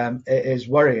it is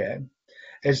worrying,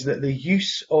 is that the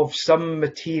use of some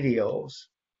materials,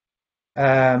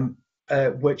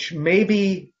 which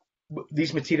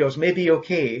these materials may be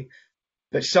okay,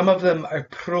 but some of them are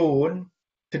prone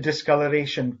to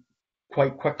discoloration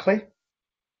quite quickly.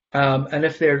 And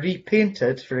if they're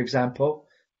repainted, for example,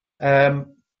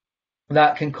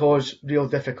 that can cause real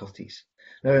difficulties.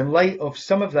 Now, in light of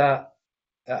some of that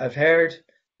I've heard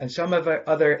and some of the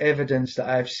other evidence that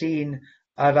I've seen,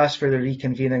 I've asked for the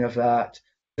reconvening of that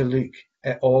to look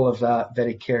at all of that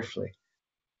very carefully.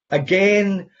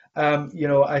 Again,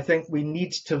 I think we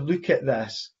need to look at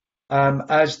this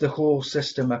as the whole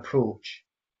system approach.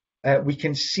 We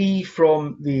can see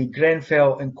from the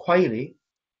Grenfell inquiry,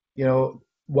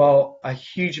 while a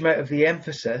huge amount of the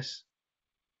emphasis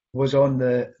was on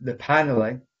the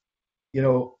panelling,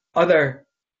 other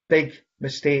big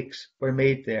mistakes were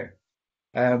made there,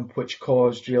 which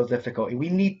caused real difficulty. We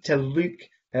need to look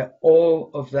at all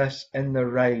of this in the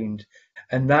round,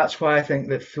 and that's why I think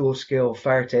that full-scale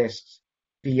fire tests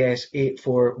BS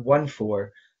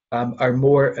 8414 are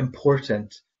more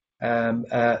important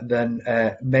than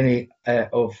many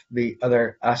of the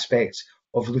other aspects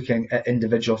of looking at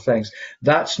individual things.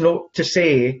 That's not to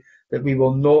say that we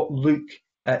will not look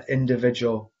at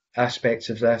individual aspects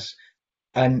of this.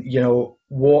 And,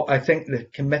 what I think the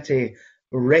committee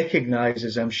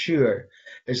recognises, I'm sure,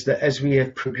 is that as we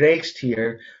have progressed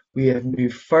here, we have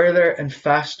moved further and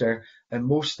faster in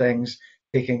most things,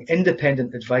 taking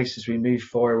independent advice as we move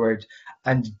forward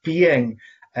and being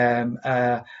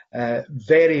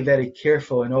very, very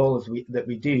careful in all that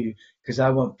we do, because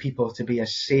I want people to be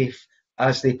as safe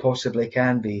as they possibly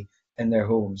can be in their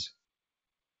homes.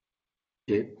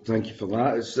 Okay, thank you for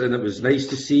that. And it was nice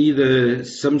to see the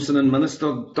Simpson and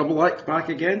Minister double act back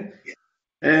again.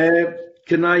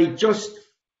 Can I just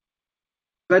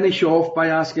finish off by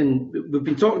asking, we've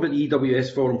been talking about the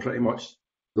EWS forum pretty much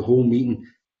the whole meeting,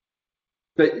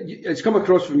 but it's come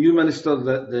across from you, Minister,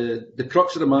 that the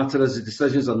crux of the matter is the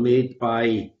decisions are made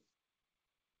by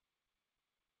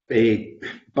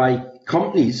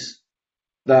companies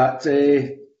that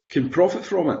can profit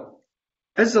from it.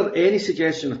 Is there any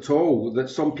suggestion at all that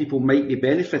some people might be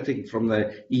benefiting from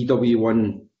the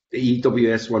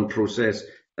EWS1 process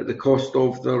at the cost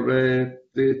of the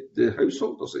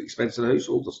householders, the expense of the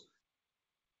householders?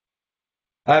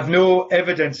 I have no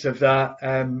evidence of that,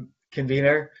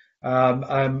 convener.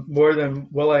 I'm more than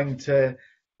willing to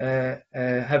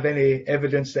have any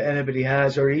evidence that anybody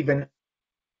has, or even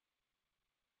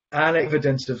an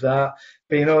evidence of that.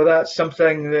 But that's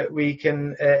something that we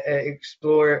can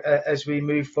explore as we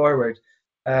move forward.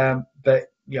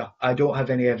 But yeah, I don't have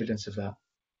any evidence of that.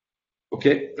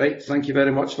 Okay, right. Thank you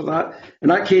very much for that. In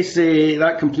that case,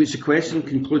 that completes the question,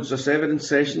 concludes this evidence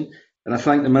session, and I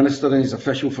thank the Minister and his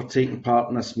official for taking part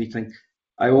in this meeting.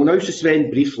 I will now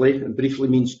suspend briefly, and briefly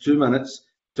means 2 minutes,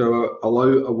 to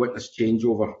allow a witness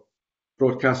changeover.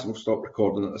 Broadcasting will stop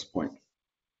recording at this point.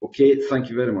 Okay, thank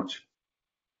you very much.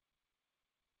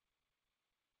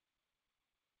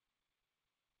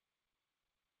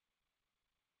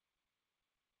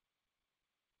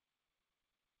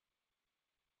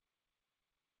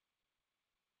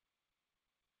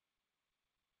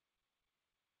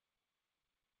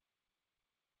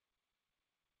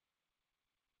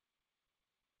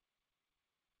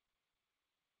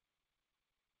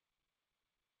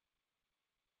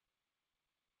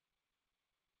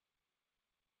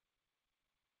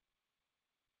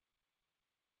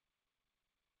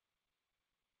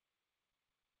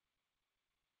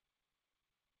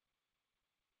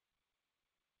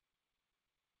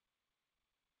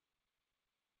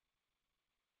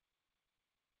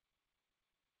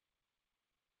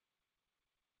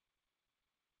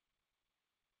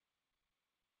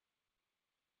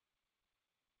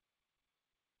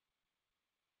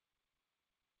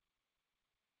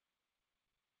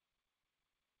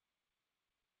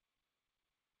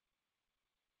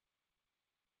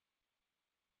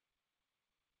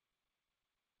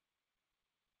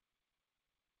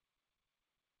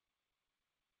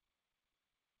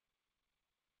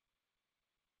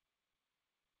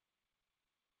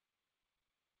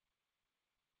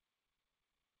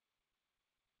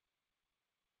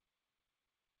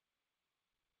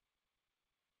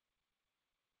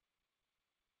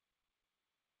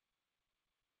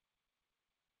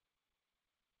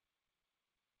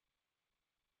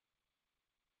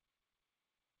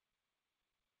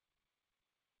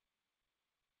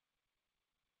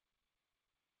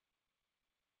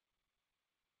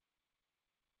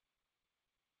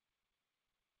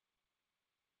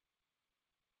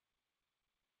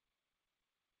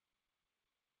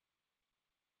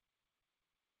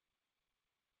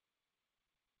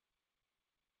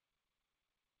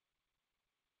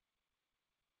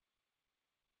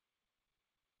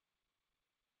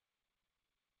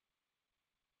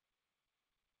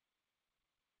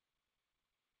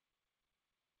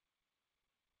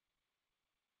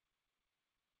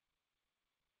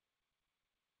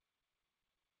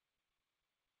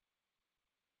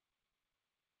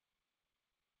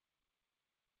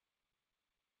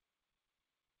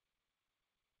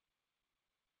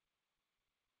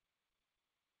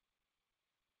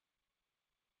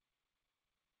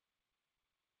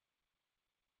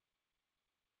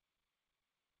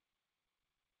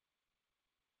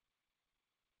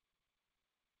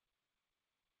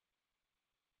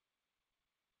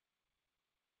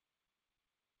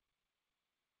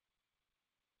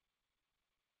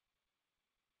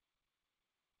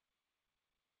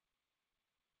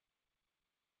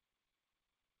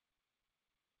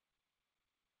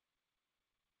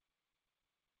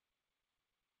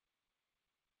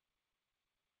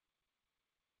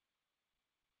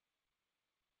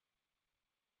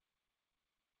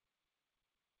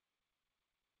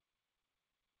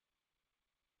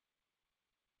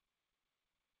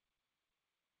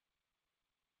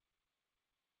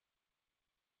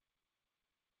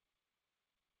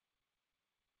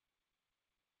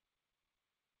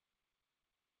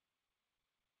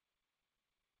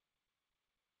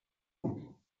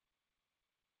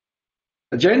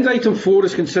 Agenda item 4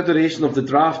 is consideration of the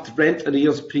draft Rent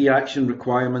Arrears Pre-Action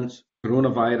Requirements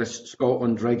Coronavirus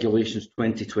Scotland Regulations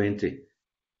 2020.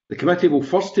 The committee will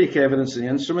first take evidence of the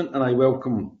instrument, and I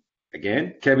welcome,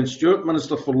 again, Kevin Stewart,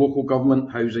 Minister for Local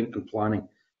Government, Housing and Planning,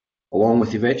 along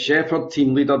with Yvette Shepherd,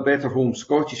 Team Leader, Better Homes,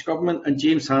 Scottish Government, and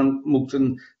James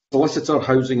Hamilton, Solicitor,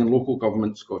 Housing and Local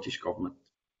Government, Scottish Government.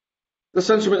 This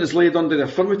instrument is laid under the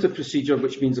affirmative procedure,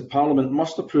 which means the Parliament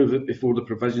must approve it before the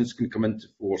provisions can come into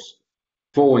force.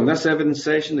 Following this evidence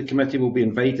session, the committee will be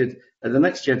invited at the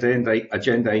next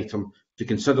agenda item to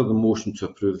consider the motion to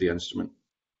approve the instrument.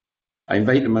 I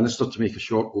invite the Minister to make a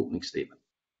short opening statement.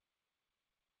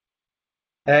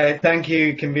 Thank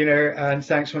you, Convener, and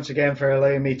thanks once again for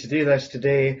allowing me to do this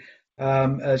today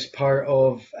as part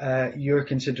of your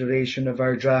consideration of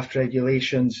our draft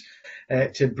regulations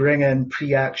to bring in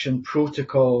pre-action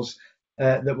protocols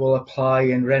that will apply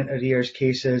in rent arrears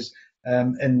cases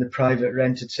in the private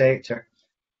rented sector.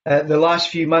 The last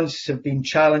few months have been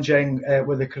challenging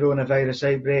with the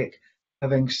coronavirus outbreak,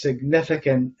 having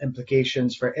significant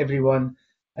implications for everyone,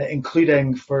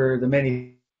 including for the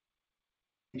many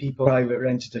people in private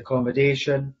rented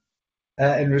accommodation.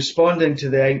 In responding to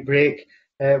the outbreak,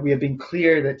 we have been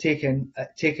clear that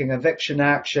taking eviction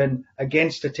action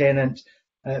against a tenant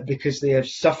because they have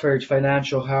suffered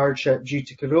financial hardship due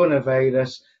to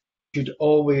coronavirus should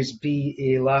always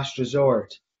be a last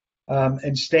resort.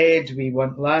 Instead, we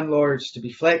want landlords to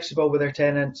be flexible with their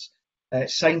tenants,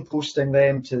 signposting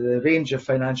them to the range of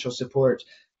financial support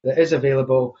that is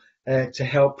available to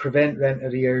help prevent rent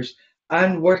arrears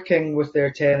and working with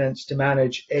their tenants to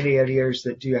manage any arrears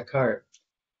that do occur.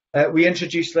 We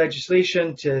introduced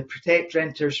legislation to protect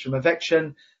renters from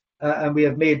eviction, and we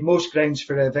have made most grounds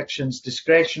for evictions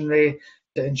discretionary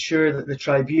to ensure that the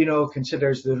tribunal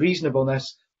considers the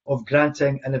reasonableness of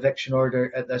granting an eviction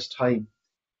order at this time.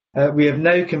 We have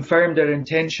now confirmed our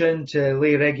intention to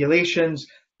lay regulations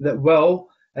that will,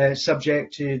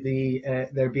 subject to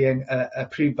their being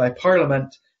approved by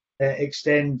Parliament,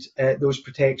 extend those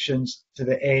protections to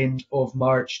the end of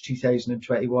March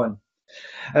 2021.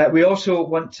 We also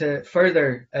want to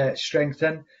further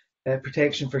strengthen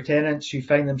protection for tenants who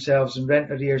find themselves in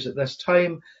rent arrears at this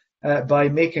time by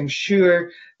making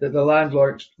sure that the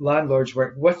landlords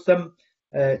work with them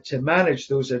to manage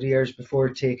those arrears before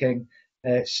taking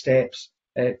steps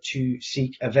to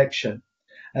seek eviction.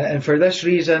 And for this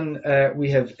reason,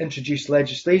 we have introduced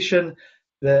legislation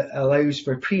that allows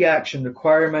for pre-action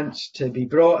requirements to be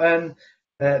brought in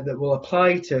that will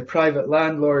apply to private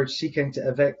landlords seeking to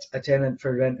evict a tenant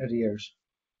for rent arrears.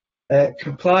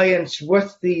 Compliance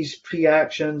with these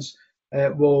pre-actions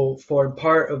will form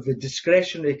part of the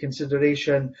discretionary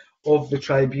consideration of the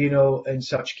tribunal in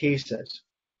such cases.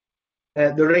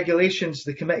 The regulations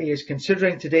the committee is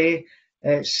considering today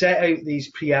set out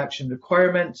these pre-action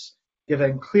requirements,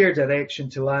 giving clear direction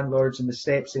to landlords in the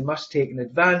steps they must take in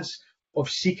advance of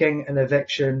seeking an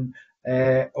eviction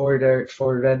order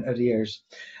for rent arrears.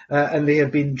 And they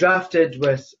have been drafted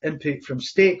with input from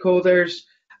stakeholders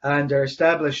and are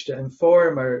established to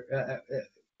inform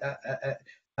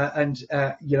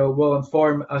will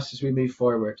inform us as we move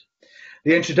forward.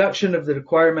 The introduction of the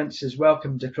requirements is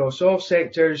welcomed across all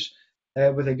sectors,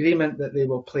 with agreement that they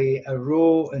will play a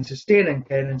role in sustaining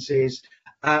tenancies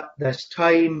at this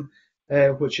time,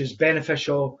 which is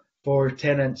beneficial for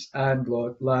tenants and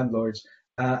landlords.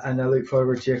 And I look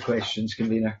forward to your questions,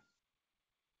 Convener.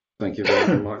 Thank you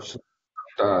very much.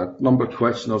 Number of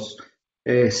questioners.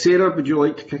 Sarah, would you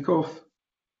like to kick off?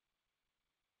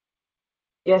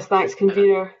 Yes, thanks,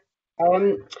 Convener.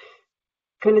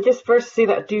 Can I just first say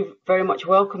that I do very much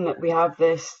welcome that we have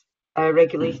this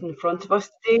regulation in front of us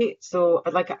today. So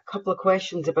I'd like a couple of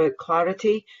questions about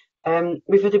clarity.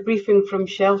 We've had a briefing from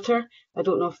Shelter. I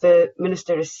don't know if the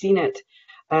Minister has seen it,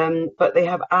 but they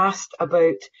have asked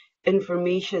about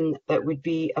information that would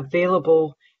be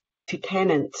available to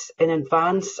tenants in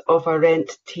advance of a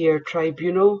rent tier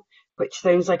tribunal, which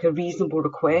sounds like a reasonable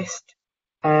request.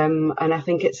 And I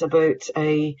think it's about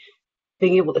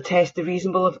being able to test the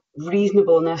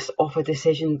reasonableness of a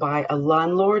decision by a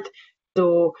landlord.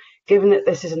 So given that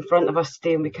this is in front of us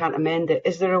today and we can't amend it,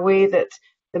 is there a way that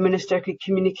the Minister could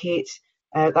communicate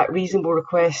that reasonable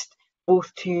request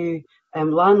both to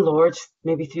landlords,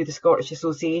 maybe through the Scottish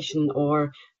Association,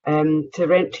 or to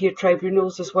rent tier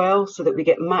tribunals as well, so that we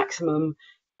get maximum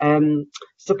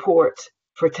support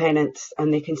for tenants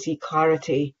and they can see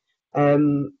clarity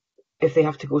if they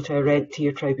have to go to a rent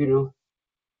tier tribunal?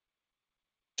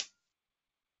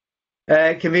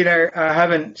 Convener, I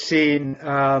haven't seen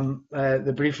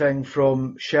the briefing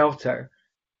from Shelter.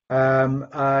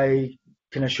 I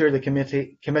can assure the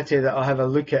committee that I'll have a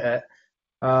look at it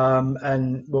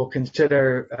and we'll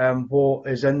consider what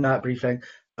is in that briefing.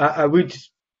 I would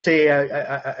say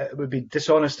it would be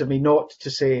dishonest of me not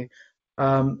to say,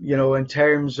 in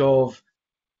terms of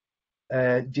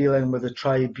dealing with a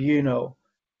tribunal,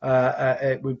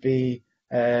 it would be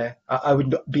I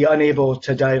would be unable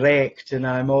to direct, and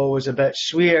I'm always a bit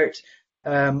sweart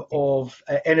of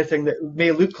anything that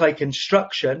may look like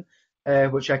instruction,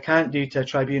 which I can't do to a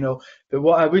tribunal. But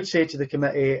what I would say to the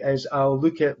committee is I'll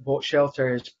look at what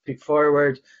Shelter has put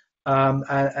forward,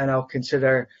 and I'll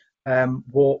consider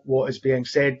what is being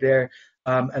said there,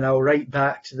 and I'll write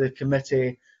back to the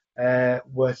committee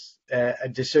with a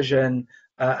decision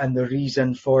and the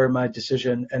reason for my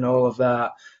decision and all of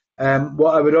that.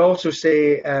 What I would also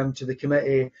say to the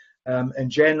committee in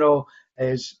general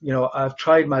is, I've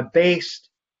tried my best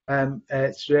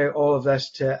throughout all of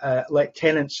this to let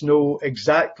tenants know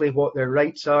exactly what their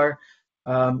rights are.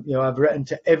 I've written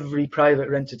to every private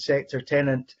rented sector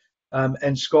tenant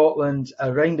in Scotland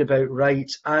around about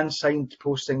rights and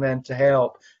signposting them to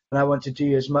help. And I want to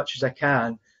do as much as I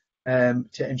can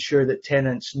to ensure that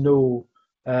tenants know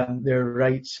their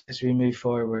rights as we move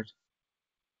forward.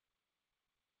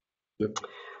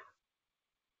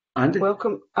 Andy?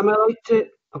 Welcome. Am I allowed to?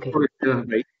 Okay.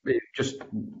 Right. Just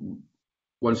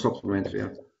one supplementary.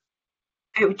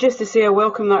 Just to say, I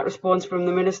welcome that response from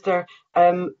the Minister.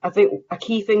 I think a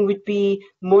key thing would be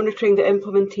monitoring the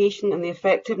implementation and the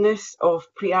effectiveness of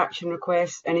pre-action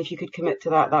requests, and if you could commit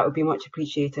to that, that would be much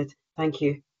appreciated. Thank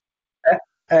you.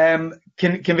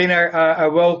 Convener, I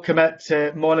will commit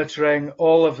to monitoring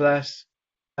all of this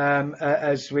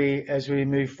as we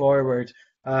move forward.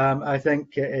 I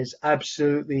think it is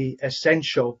absolutely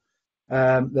essential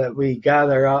that we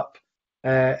gather up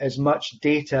as much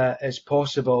data as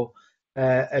possible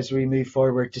as we move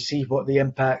forward to see what the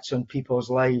impacts on people's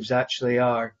lives actually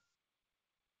are.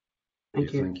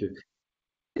 Thank you. Thank you.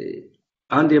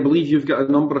 Andy, I believe you've got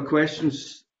a number of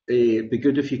questions. It'd be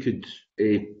good if you could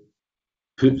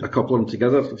put a couple of them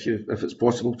together, if it's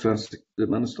possible, to ask the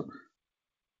Minister.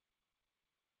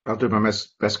 I'll do my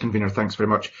best, Convener. Thanks very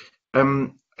much.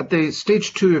 At the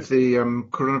stage 2 of the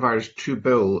Coronavirus 2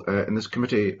 bill in this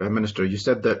committee, Minister, you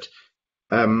said that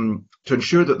to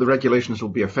ensure that the regulations will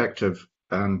be effective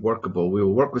and workable, we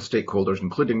will work with stakeholders,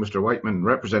 including Mr. Whiteman,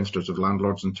 representatives of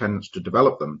landlords and tenants, to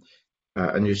develop them.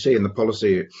 And you say in the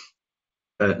policy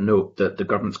note that the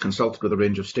government's consulted with a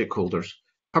range of stakeholders.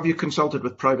 Have you consulted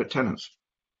with private tenants?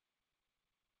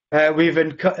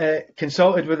 We've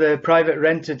consulted with the Private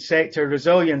Rented Sector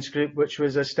Resilience Group, which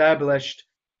was established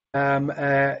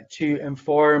to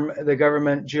inform the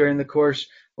government during the course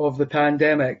of the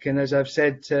pandemic. And as I've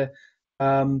said to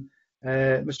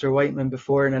Mr. Whiteman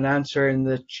before in an answer in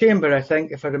the chamber, I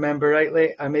think, if I remember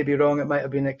rightly, I may be wrong, it might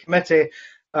have been a committee,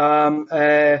 we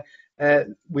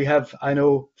have, I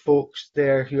know, folks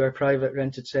there who are private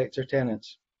rented sector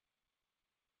tenants.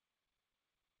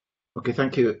 Okay,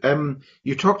 thank you.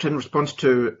 You talked in response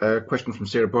to a question from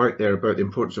Sarah Boyack there about the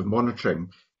importance of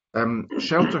monitoring.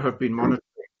 Shelter have been monitoring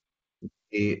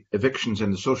the evictions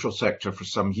in the social sector for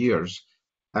some years,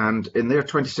 and in their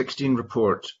 2016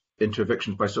 report into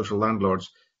evictions by social landlords,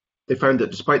 they found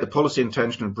that despite the policy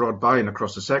intention and broad buy-in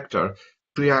across the sector,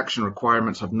 pre-action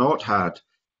requirements have not had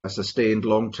a sustained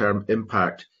long-term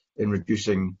impact in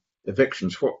reducing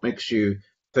evictions. What makes you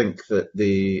think that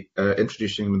the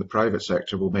introducing them in the private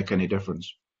sector will make any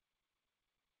difference?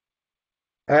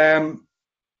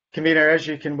 Convener, as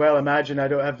you can well imagine, I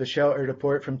don't have the Shelter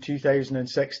report from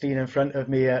 2016 in front of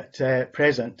me at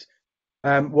present.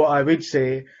 What I would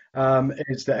say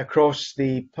is that across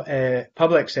the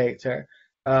public sector,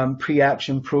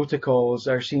 pre-action protocols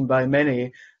are seen by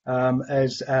many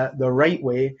as the right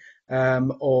way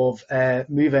of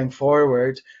moving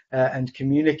forward and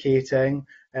communicating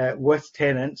with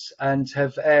tenants, and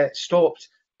have stopped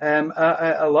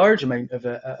a large amount of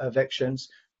evictions,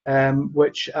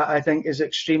 which I think is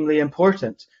extremely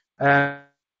important. Back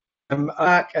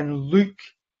and look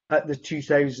at the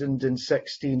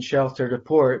 2016 Shelter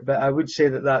report, but I would say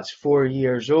that that's 4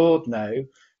 years old now.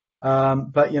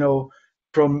 But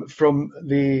from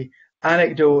the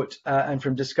anecdote and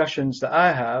from discussions that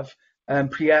I have,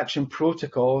 pre-action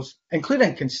protocols,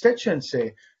 including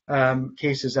constituency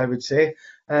cases, I would say,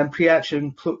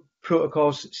 pre-action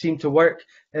protocols seem to work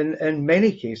in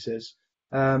many cases.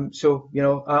 So,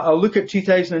 I'll look at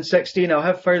 2016. I'll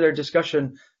have further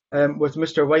discussion with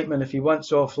Mr. Whiteman if he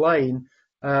wants offline.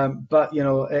 But,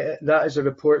 that is a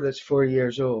report that's 4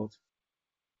 years old.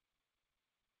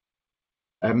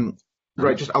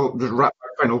 Right, I'll just wrap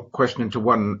my final question into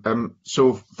one.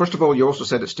 So, first of all, you also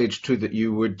said at stage 2 that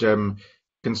you would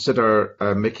consider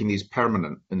making these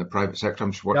permanent in the private sector?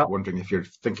 I'm just Yeah. wondering if your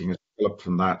thinking has developed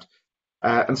from that.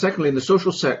 And secondly, in the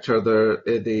social sector,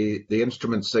 the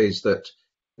instrument says that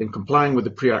in complying with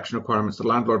the pre-action requirements, the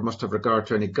landlord must have regard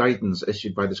to any guidance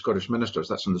issued by the Scottish ministers.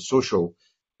 That's on the social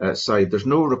side. There's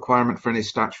no requirement for any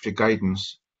statutory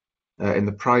guidance in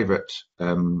the private,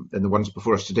 in the ones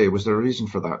before us today. Was there a reason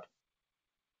for that?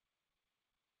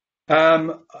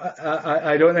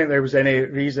 I don't think there was any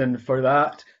reason for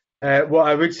that. What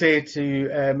I would say to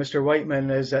Mr. Whiteman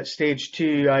is at stage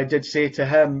 2, I did say to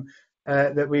him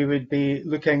that we would be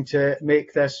looking to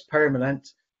make this permanent.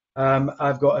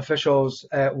 I've got officials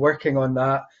working on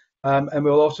that, and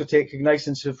we'll also take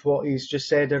cognizance of what he's just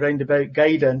said around about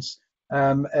guidance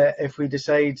if we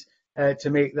decide to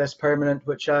make this permanent,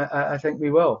 which I think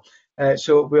we will.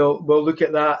 So we'll look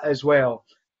at that as well.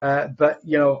 But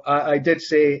you know, I did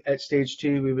say at stage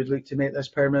 2 we would look to make this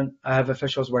permanent. I have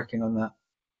officials working on that.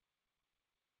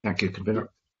 Thank you, Convener.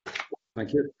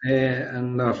 Thank you.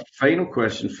 And a final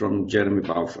question from Jeremy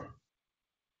Balfour.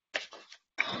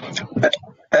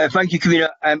 Thank you,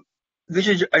 Convener. This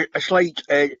is a slight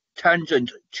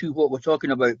tangent to what we're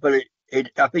talking about, but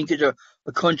I think it's a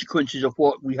consequences of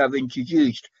what we have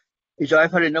introduced. Is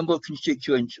I've had a number of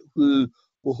constituents who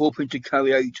were hoping to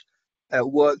carry out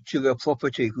work to their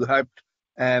property, who had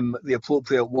the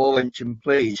appropriate warrants in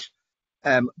place,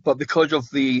 but because of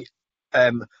the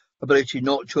ability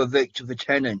not to evict the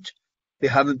tenant, they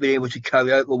haven't been able to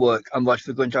carry out the work, and thus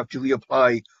they're going to have to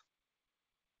reapply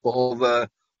for all the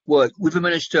work. Would the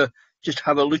Minister just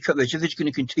have a look at this? If it's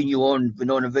going to continue on, the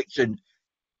non-eviction,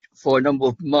 for a number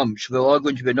of months, there are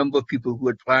going to be a number of people who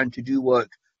had planned to do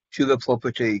work to their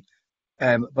property,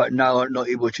 but now are not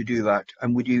able to do that.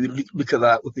 And would you look at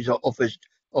that with his officers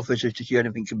to see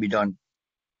anything can be done?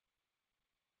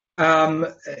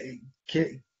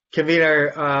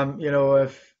 Convener, you know,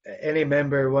 if any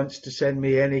member wants to send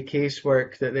me any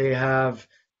casework that they have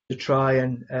to try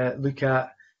and look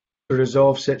at to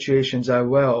resolve situations, I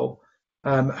will.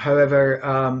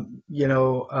 However, you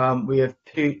know, we have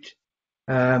put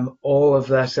all of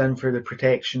this in for the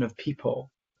protection of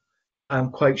people.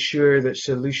 I'm quite sure that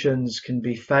solutions can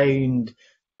be found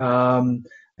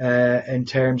in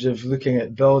terms of looking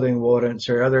at building warrants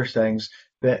or other things.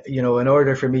 But, you know, in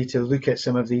order for me to look at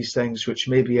some of these things, which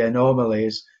may be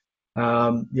anomalies,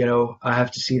 you know, I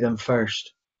have to see them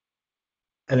first.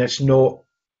 And it's not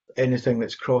anything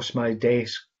that's crossed my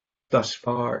desk thus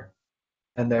far.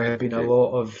 And there have been a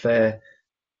lot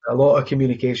of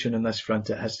communication on this front,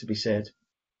 it has to be said.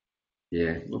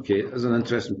 Yeah, okay. That's an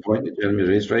interesting point that Jeremy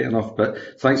raised, right enough.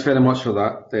 But thanks very much for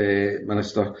that,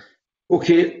 Minister.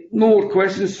 Okay, no more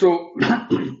questions. So,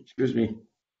 excuse me.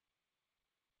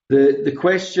 The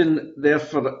question,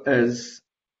 therefore, is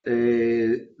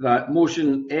that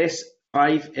motion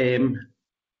S5M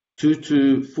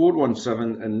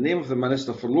 22417 in the name of the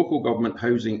Minister for Local Government,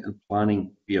 Housing and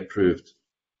Planning be approved.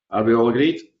 Are we all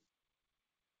agreed?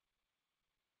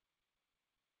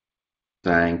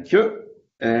 Thank you.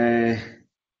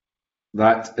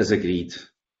 That is agreed.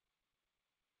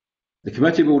 The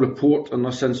committee will report on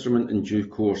this instrument in due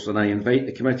course, and I invite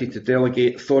the committee to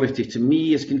delegate authority to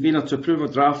me as convener to approve a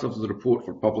draft of the report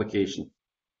for publication.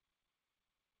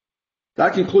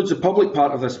 That concludes the public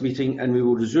part of this meeting, and we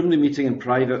will resume the meeting in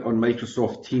private on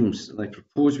Microsoft Teams. And I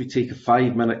propose we take a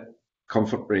 5-minute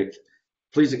comfort break.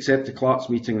 Please accept the clerk's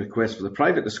meeting request for the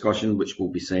private discussion, which will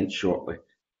be sent shortly.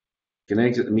 You can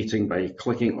exit the meeting by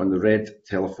clicking on the red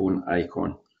telephone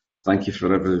icon. Thank you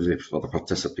for everybody for the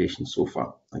participation so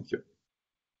far. Thank you.